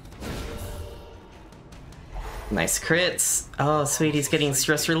 Nice crits. Oh, sweet, he's getting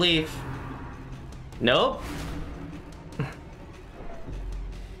stress relief. Nope.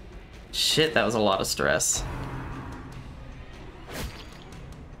 Shit, that was a lot of stress.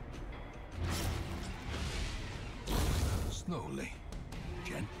 Slowly,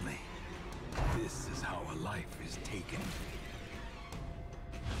 gently. This is how a life is taken.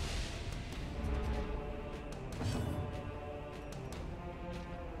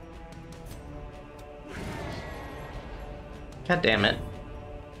 God damn it.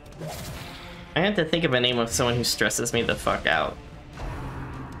 I have to think of a name of someone who stresses me the fuck out.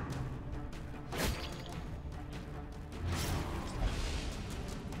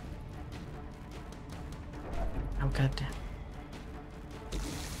 Oh god damn.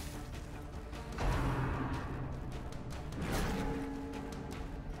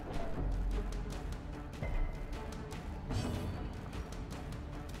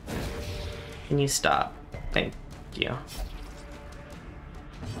 Can you stop? Thank you.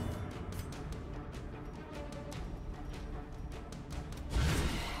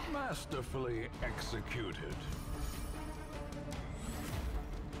 Masterfully executed.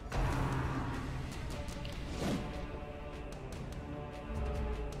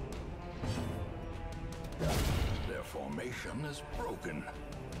 Their formation is broken.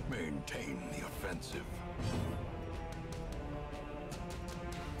 Maintain the offensive.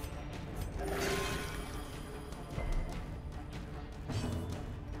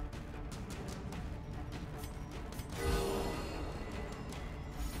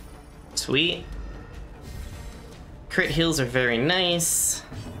 Sweet. Crit heals are very nice.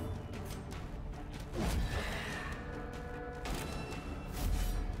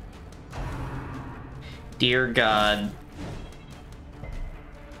 Dear God.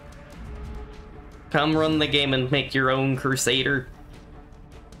 Come run the game and make your own Crusader.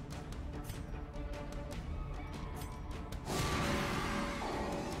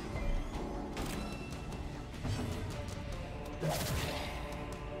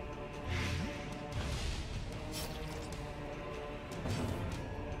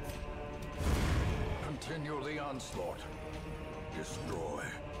 Continue the onslaught. Destroy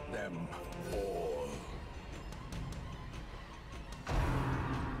them all.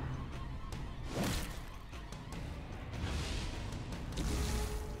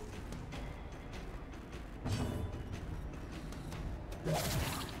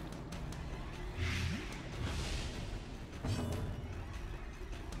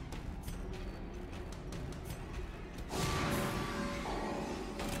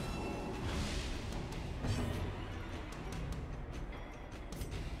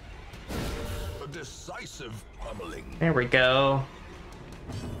 A decisive pummeling. There we go.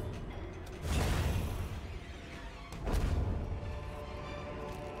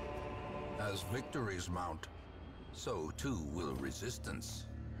 As victories mount, so too will resistance.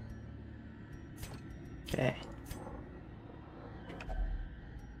 Okay.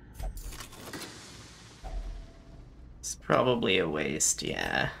 It's probably a waste,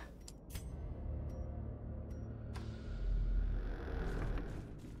 yeah.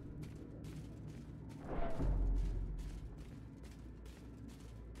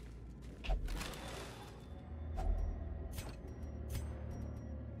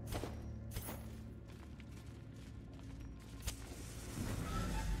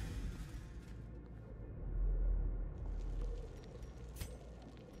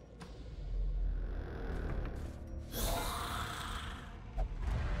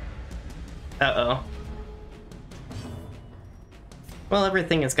 Uh-oh. Well,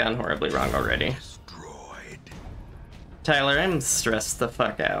 everything has gone horribly wrong already. Destroyed. Tyler, I'm stressed the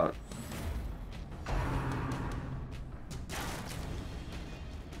fuck out.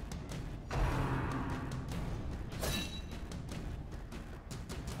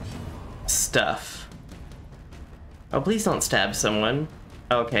 Stuff. Oh, please don't stab someone.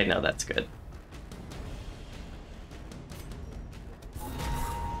 Okay, no, that's good.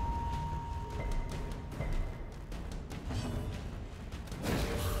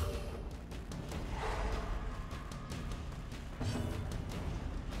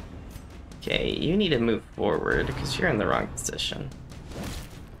 Okay, you need to move forward because you're in the wrong position.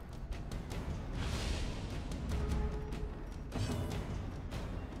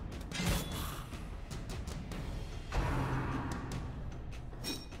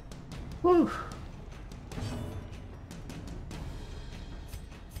 Whew.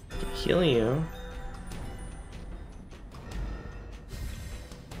 Heal you.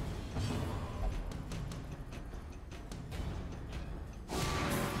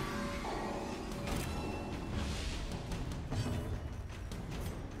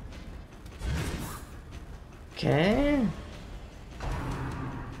 Okay.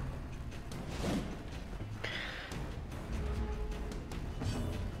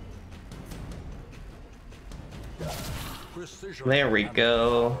 Precision There we and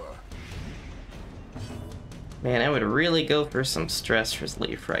go. power. Man, I would really go for some stress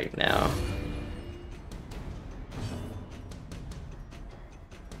relief right now.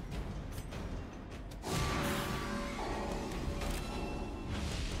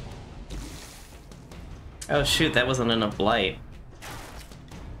 Oh shoot, that wasn't enough light.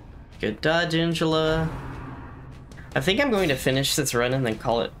 Good dodge, Angela. I think I'm going to finish this run and then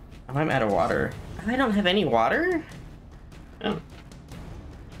call it. Oh, I'm out of water. I don't have any water? Oh.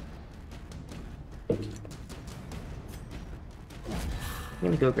 I'm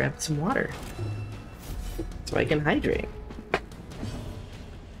gonna go grab some water so I can hydrate.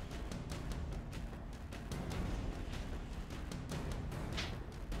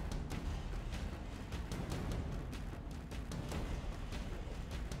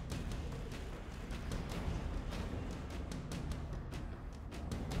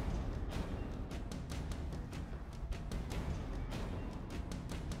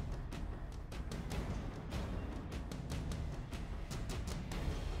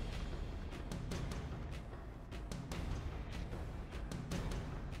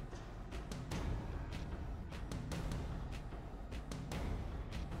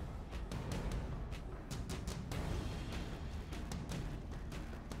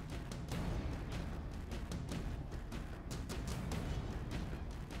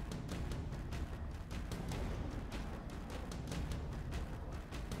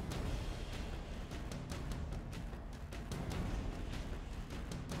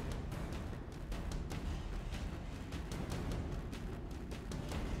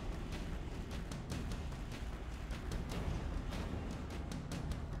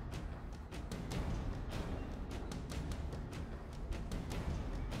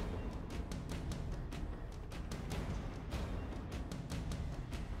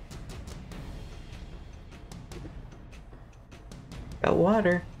 Got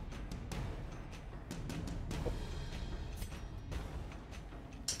water.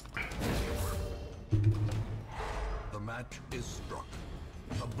 The match is struck.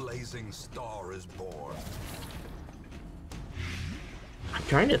 A blazing star is born. I'm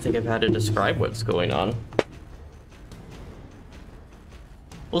trying to think of how to describe what's going on.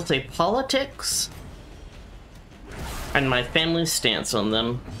 We'll say politics and my family's stance on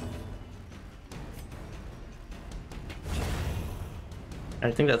them. I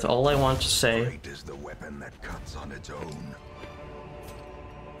think that's all I want to say. Great is the weapon that cuts on its own.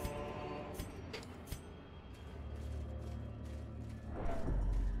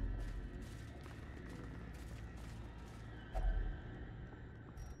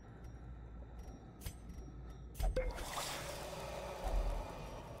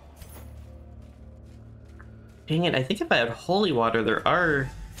 Dang it, I think if I had holy water, there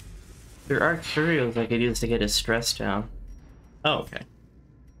are curios I could use to get his stress down. Oh, okay.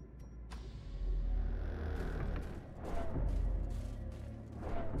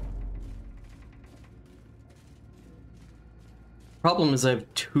 Problem is I have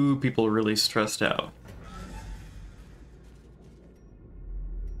 2 people really stressed out.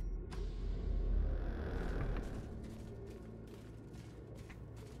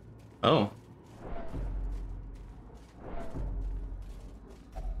 Oh.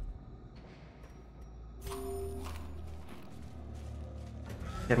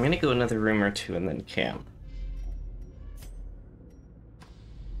 Yeah, I'm gonna go another room or 2 and then camp.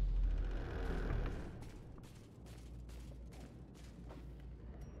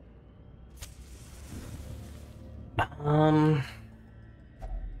 I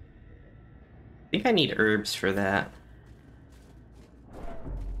think I need herbs for that.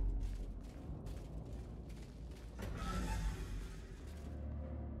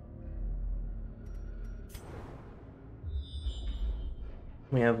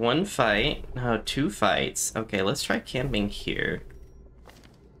 We have 1 fight. No, 2 fights. Okay, let's try camping here.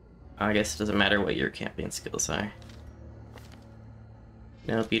 I guess it doesn't matter what your camping skills are.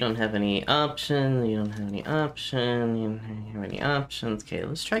 Nope, you don't have any option. You don't have any option. You don't have any options. Okay,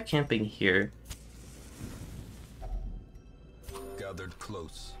 let's try camping here. Gathered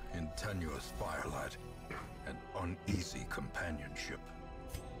close in tenuous firelight, an uneasy companionship.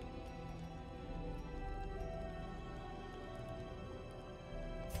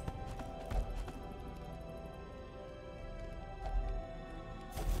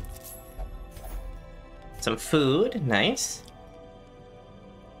 Some food, nice.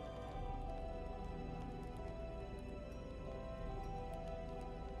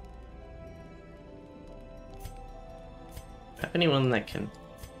 Have anyone that can...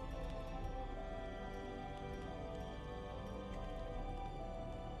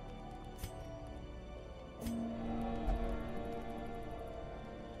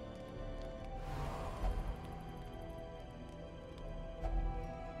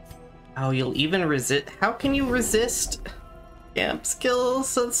 Oh, you'll even resist. How can you resist camp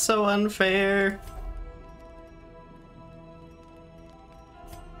skills? That's so unfair.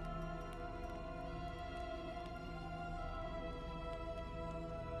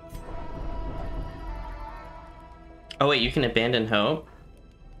 Oh wait, you can abandon hope?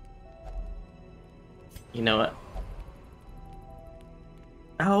 You know what?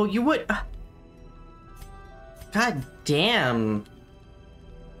 Oh, you would... God damn.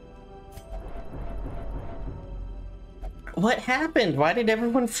 What happened? Why did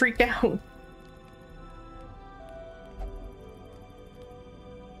everyone freak out?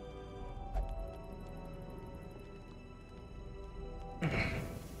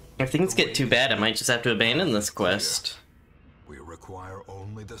 If things get too bad, I might just have to abandon this quest. We require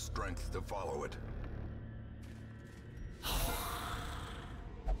only the strength to follow it.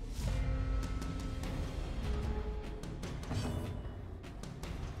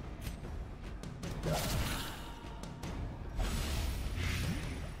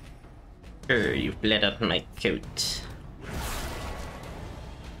 You've bled up my coat.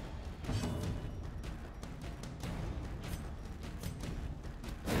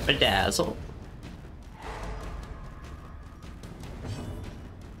 Bedazzle.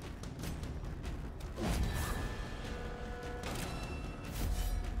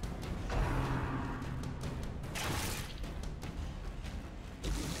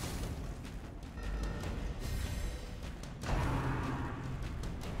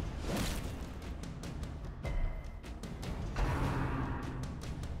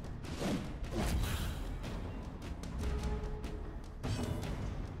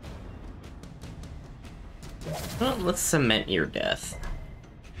 Well, let's cement your death.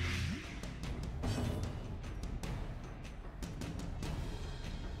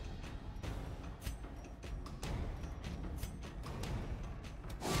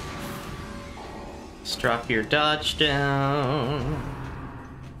 Just drop your dodge down.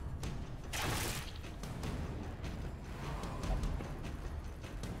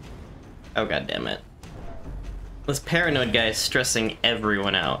 Oh, god damn it. This paranoid guy is stressing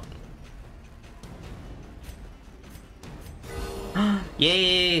everyone out.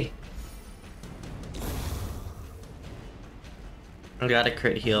 Yay! I got a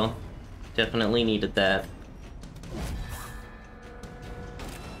crit heal. Definitely needed that.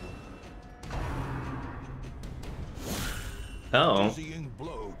 Oh. Dizzying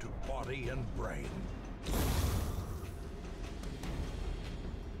blow to body and brain.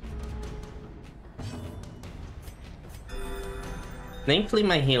 Thankfully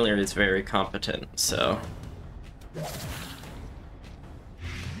my healer is very competent, so...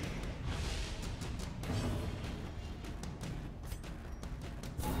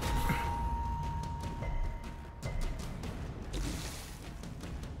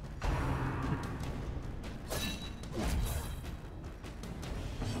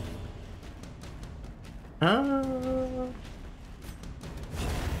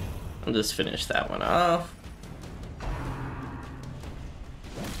 I'll just finish that one off.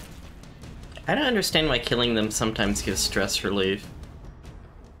 I don't understand why killing them sometimes gives stress relief.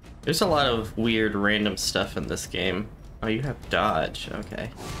 There's a lot of weird random stuff in this game. Oh, you have dodge, okay.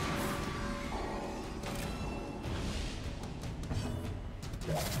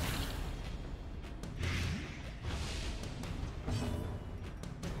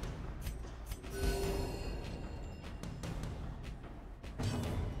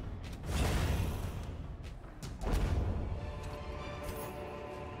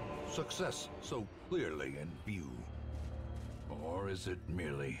 Success so clearly in view. Or is it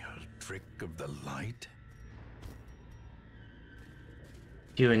merely a trick of the light?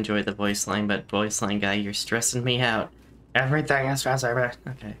 Do enjoy the voice line, but voice line guy, you're stressing me out. Everything is stressing me.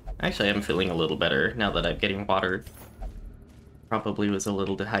 Okay. Actually, I'm feeling a little better now that I'm getting watered. Probably was a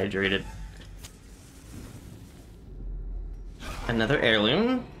little dehydrated. Another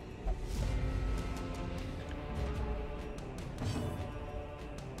heirloom.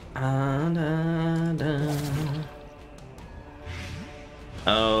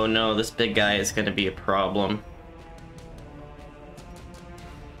 Oh no, this big guy is gonna be a problem.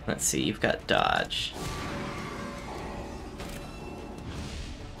 Let's see, you've got dodge.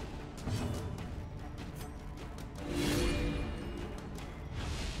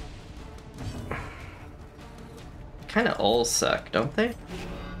 Kinda all suck, don't they?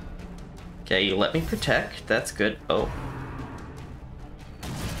 Okay, you let me protect, that's good. Oh.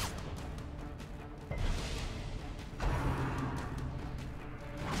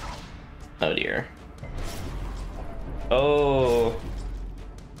 Oh dear. Oh.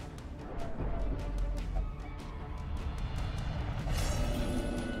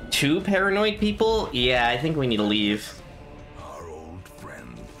 Two paranoid people? Yeah, I think we need to leave. Our old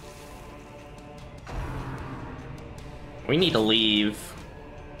friend. We need to leave.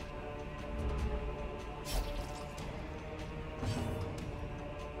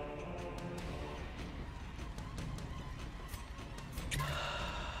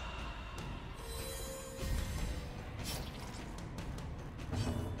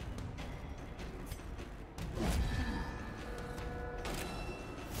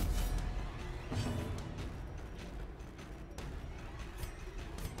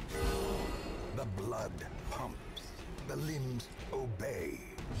 The blood pumps. The limbs obey.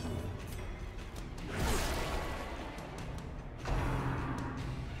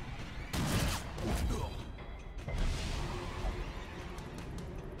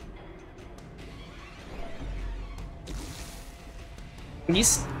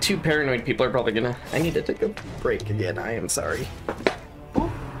 These two paranoid people are probably gonna... I need to take a break again, I am sorry.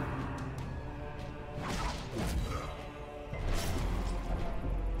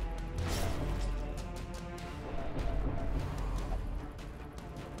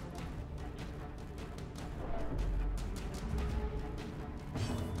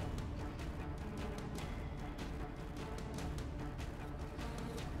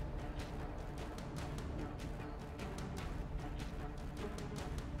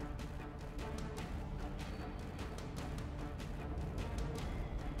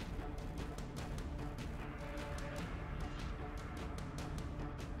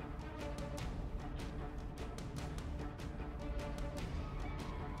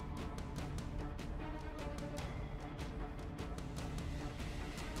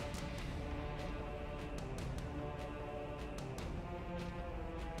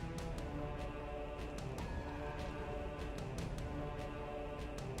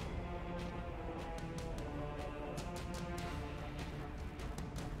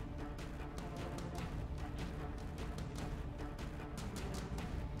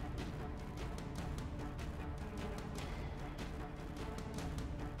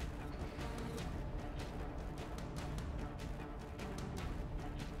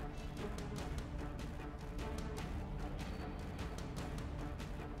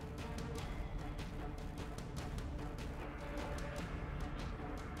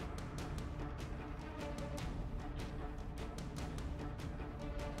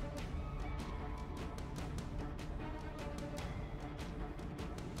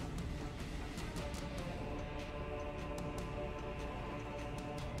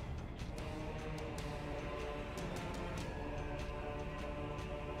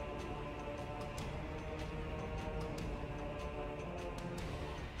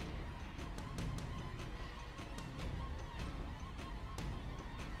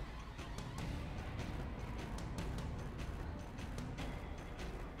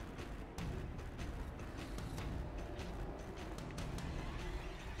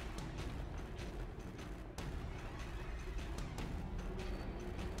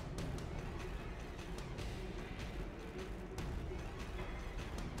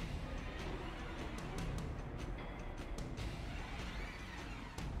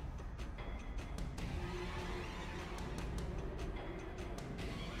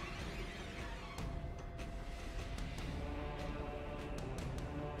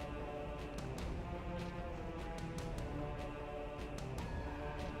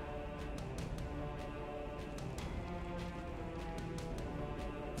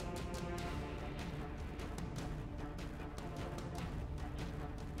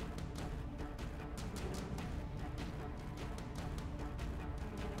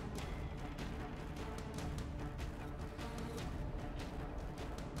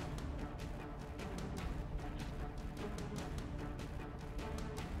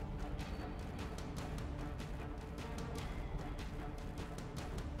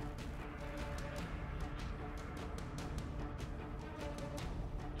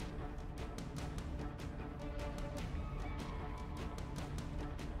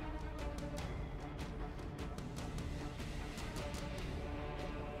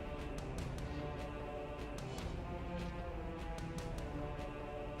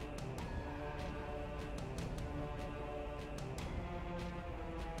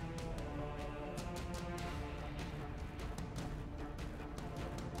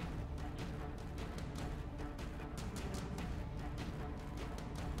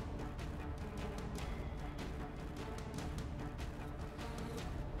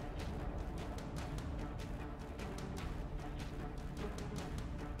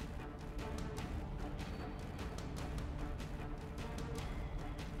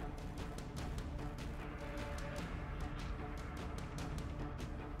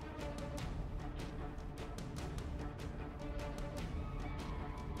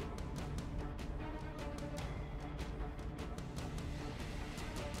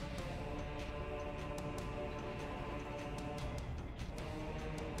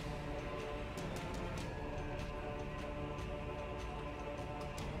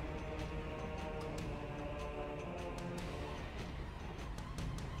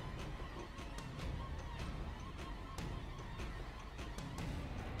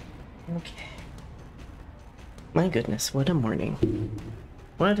 Okay. My goodness, what a morning.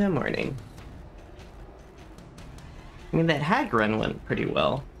 What a morning. I mean, that hag run went pretty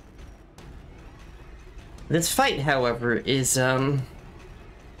well. This fight, however, is,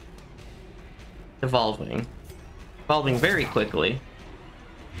 evolving. Evolving very quickly.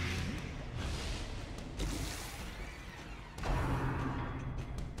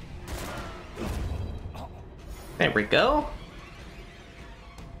 There we go.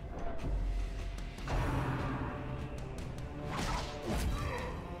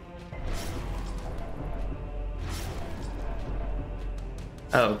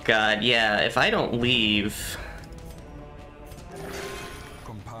 Oh god, yeah, if I don't leave...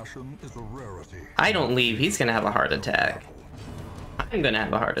 Compassion is a rarity. I don't leave, he's gonna have a heart attack. I'm gonna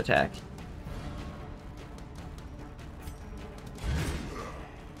have a heart attack.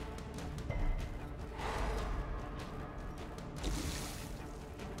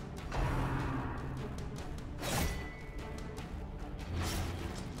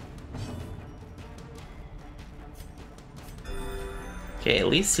 Okay, at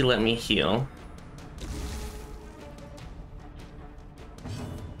least he let me heal. I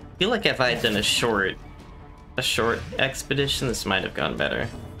feel like if I had done a short expedition, this might have gone better.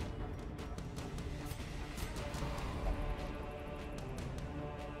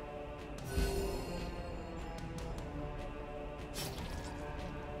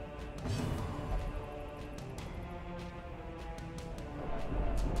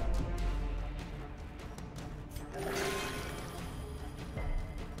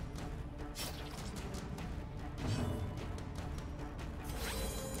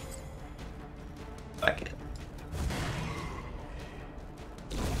 Fuck it.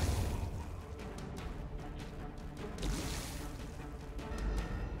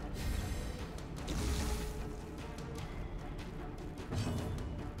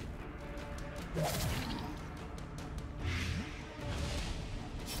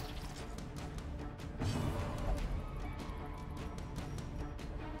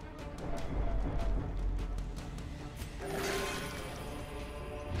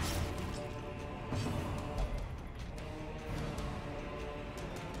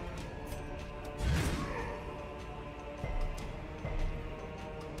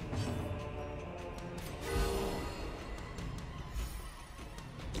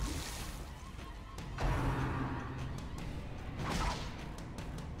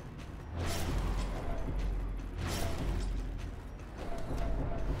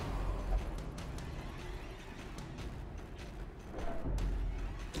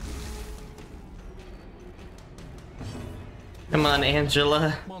 Come on,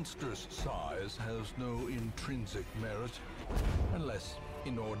 Angela. Monstrous size has no intrinsic merit, unless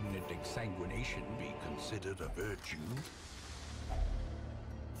inordinate exsanguination be considered a virtue.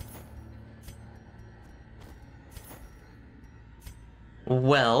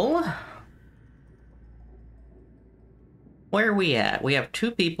 Well, where are we at? We have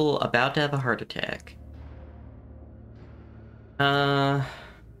 2 people about to have a heart attack. Let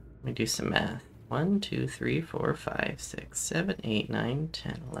me do some math. 1, 2, 3, 4, 5, 6, 7, 8, 9,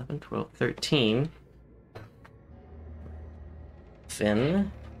 10, 11, 12, 13.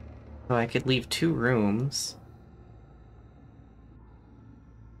 Finn. So I could leave 2 rooms.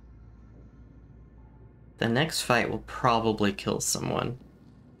 The next fight will probably kill someone.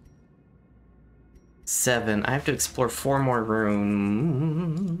 7. I have to explore 4 more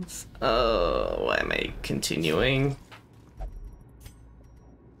rooms. Oh, why am I continuing?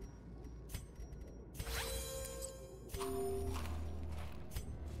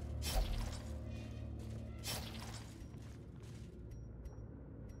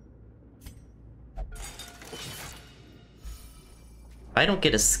 If I don't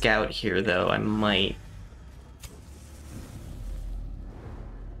get a scout here, though, I might...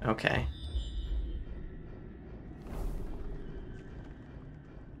 Okay.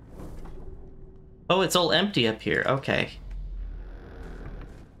 Oh, it's all empty up here. Okay.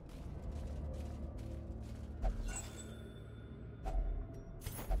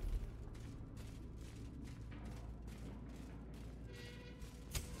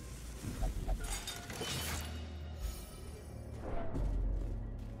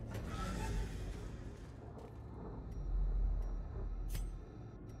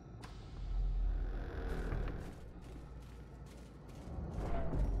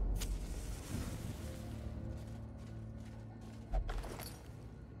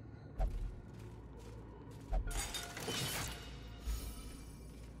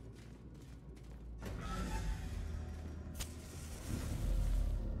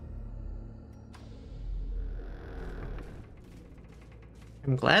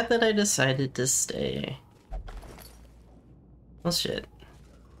 I'm glad that I decided to stay. Well, shit.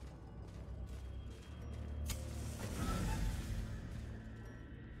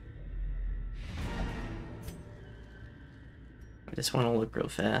 I just want to look real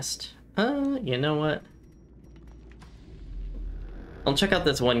fast. You know what? I'll check out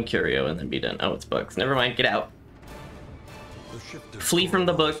this one curio and then be done. Oh, it's books. Never mind, get out. Flee from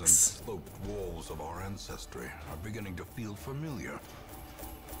the books. And sloped walls of our ancestry are beginning to feel familiar.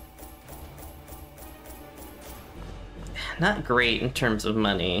 Not great in terms of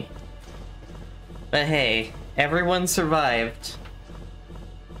money. But hey, everyone survived.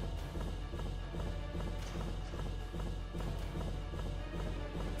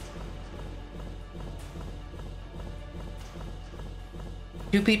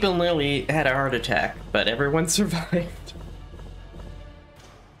 Two people nearly had a heart attack, but everyone survived.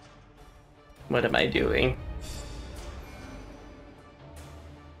 What am I doing?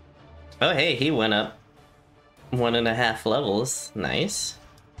 Oh hey, he went up 1.5 levels. Nice.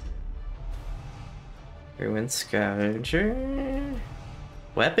 Ruin Scavenger.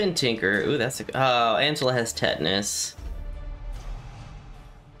 Weapon Tinker. Ooh, that's a... Oh, Angela has tetanus.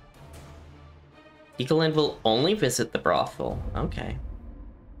 Eagleland will only visit the brothel. Okay.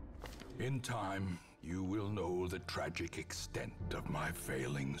 In time, you will know the tragic extent of my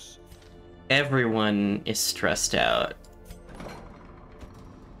failings. Everyone is stressed out.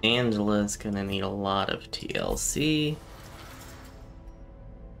 Angela's gonna need a lot of TLC.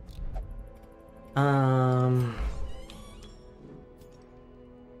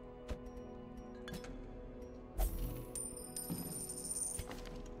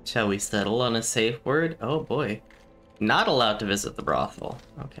 Shall we settle on a safe word? Oh boy. Not allowed to visit the brothel.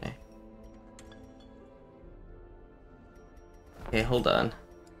 Okay. Okay, hold on.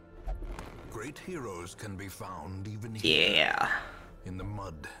 Great heroes can be found even here, Yeah. in the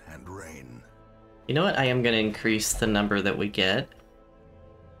mud and rain. You know what? I am gonna increase the number that we get.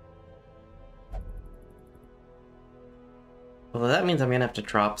 Well, that means I'm gonna have to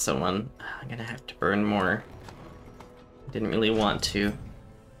drop someone. I'm gonna have to burn more. Didn't really want to.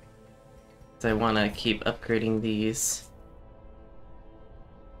 'Cause I want to keep upgrading these.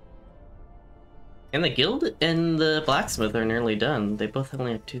 And the guild and the blacksmith are nearly done. They both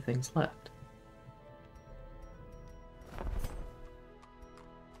only have 2 things left.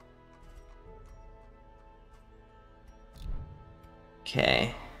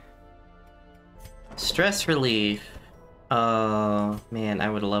 Okay. Stress relief. Oh, man, I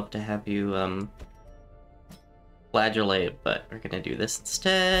would love to have you, flagellate, but we're gonna do this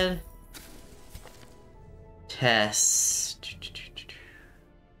instead. Test.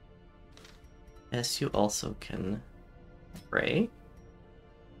 Yes, you also can pray.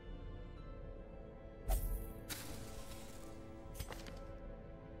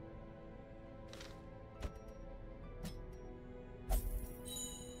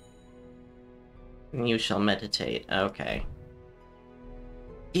 You shall meditate. Okay.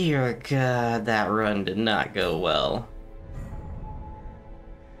 Dear God, that run did not go well.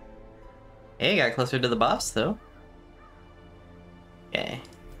 Hey, got closer to the boss, though. Okay.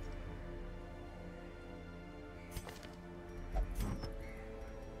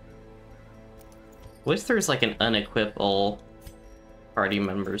 Wish there's like an unequip all party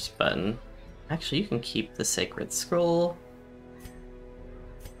members button. Actually, you can keep the sacred scroll.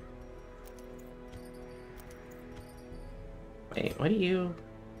 Wait, what do you...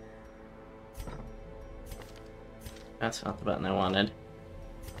 That's not the button I wanted.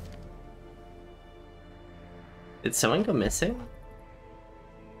 Did someone go missing?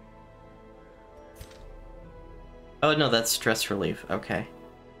 Oh no, that's stress relief. Okay.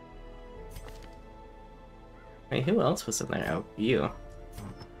 Wait, who else was in there? Oh, you.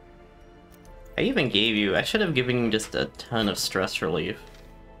 I even gave you... I should have given you just a ton of stress relief.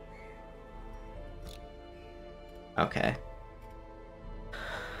 Okay.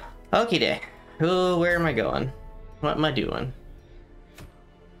 Okie day. Where am I going? What am I doing?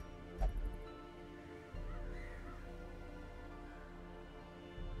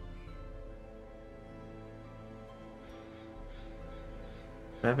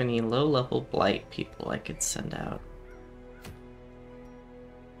 Do I have any low-level blight people I could send out?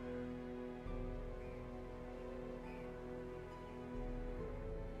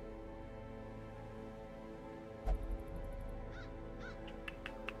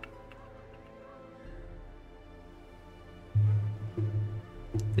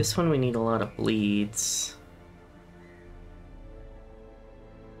 This one we need a lot of bleeds.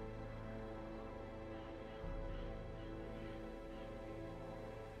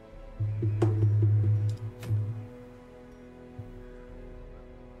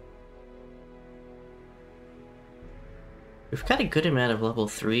 We've got a good amount of level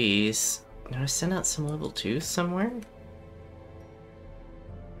 3s. Can I send out some level 2s somewhere?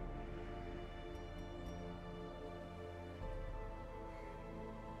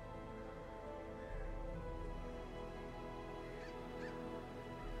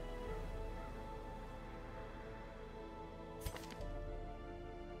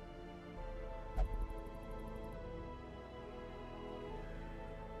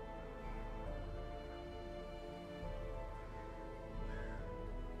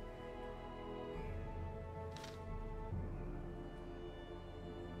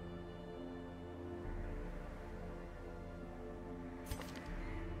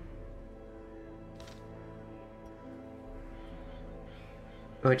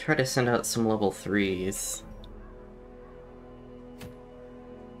 Oh, I try to send out some level 3s.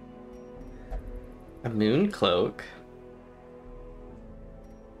 A moon cloak?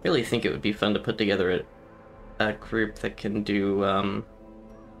 Really think it would be fun to put together a group that can do,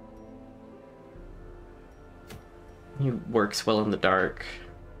 he works well in the dark.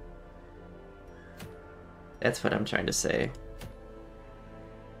 That's what I'm trying to say.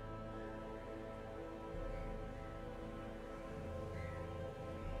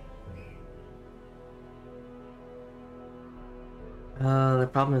 The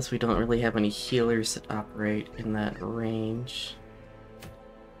problem is we don't really have any healers that operate in that range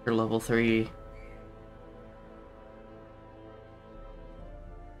for level 3.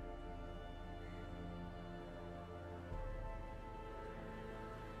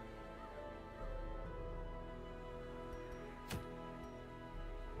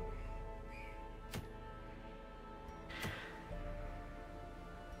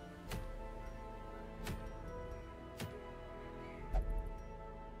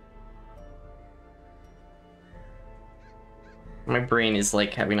 My brain is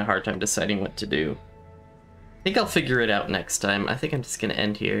like having a hard time deciding what to do. I think I'll figure it out next time. I think I'm just gonna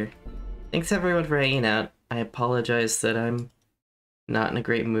end here. Thanks everyone for hanging out. I apologize that I'm not in a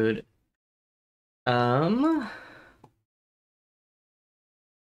great mood. I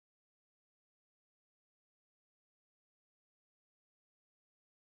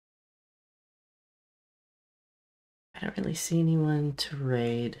don't really see anyone to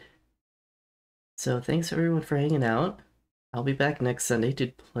raid. So thanks everyone for hanging out. I'll be back next Sunday to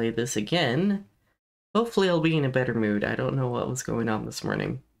play this again. Hopefully I'll be in a better mood. I don't know what was going on this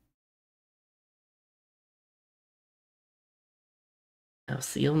morning. I'll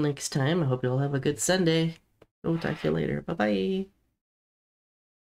see you all next time. I hope you all have a good Sunday. We'll talk to you later. Bye-bye.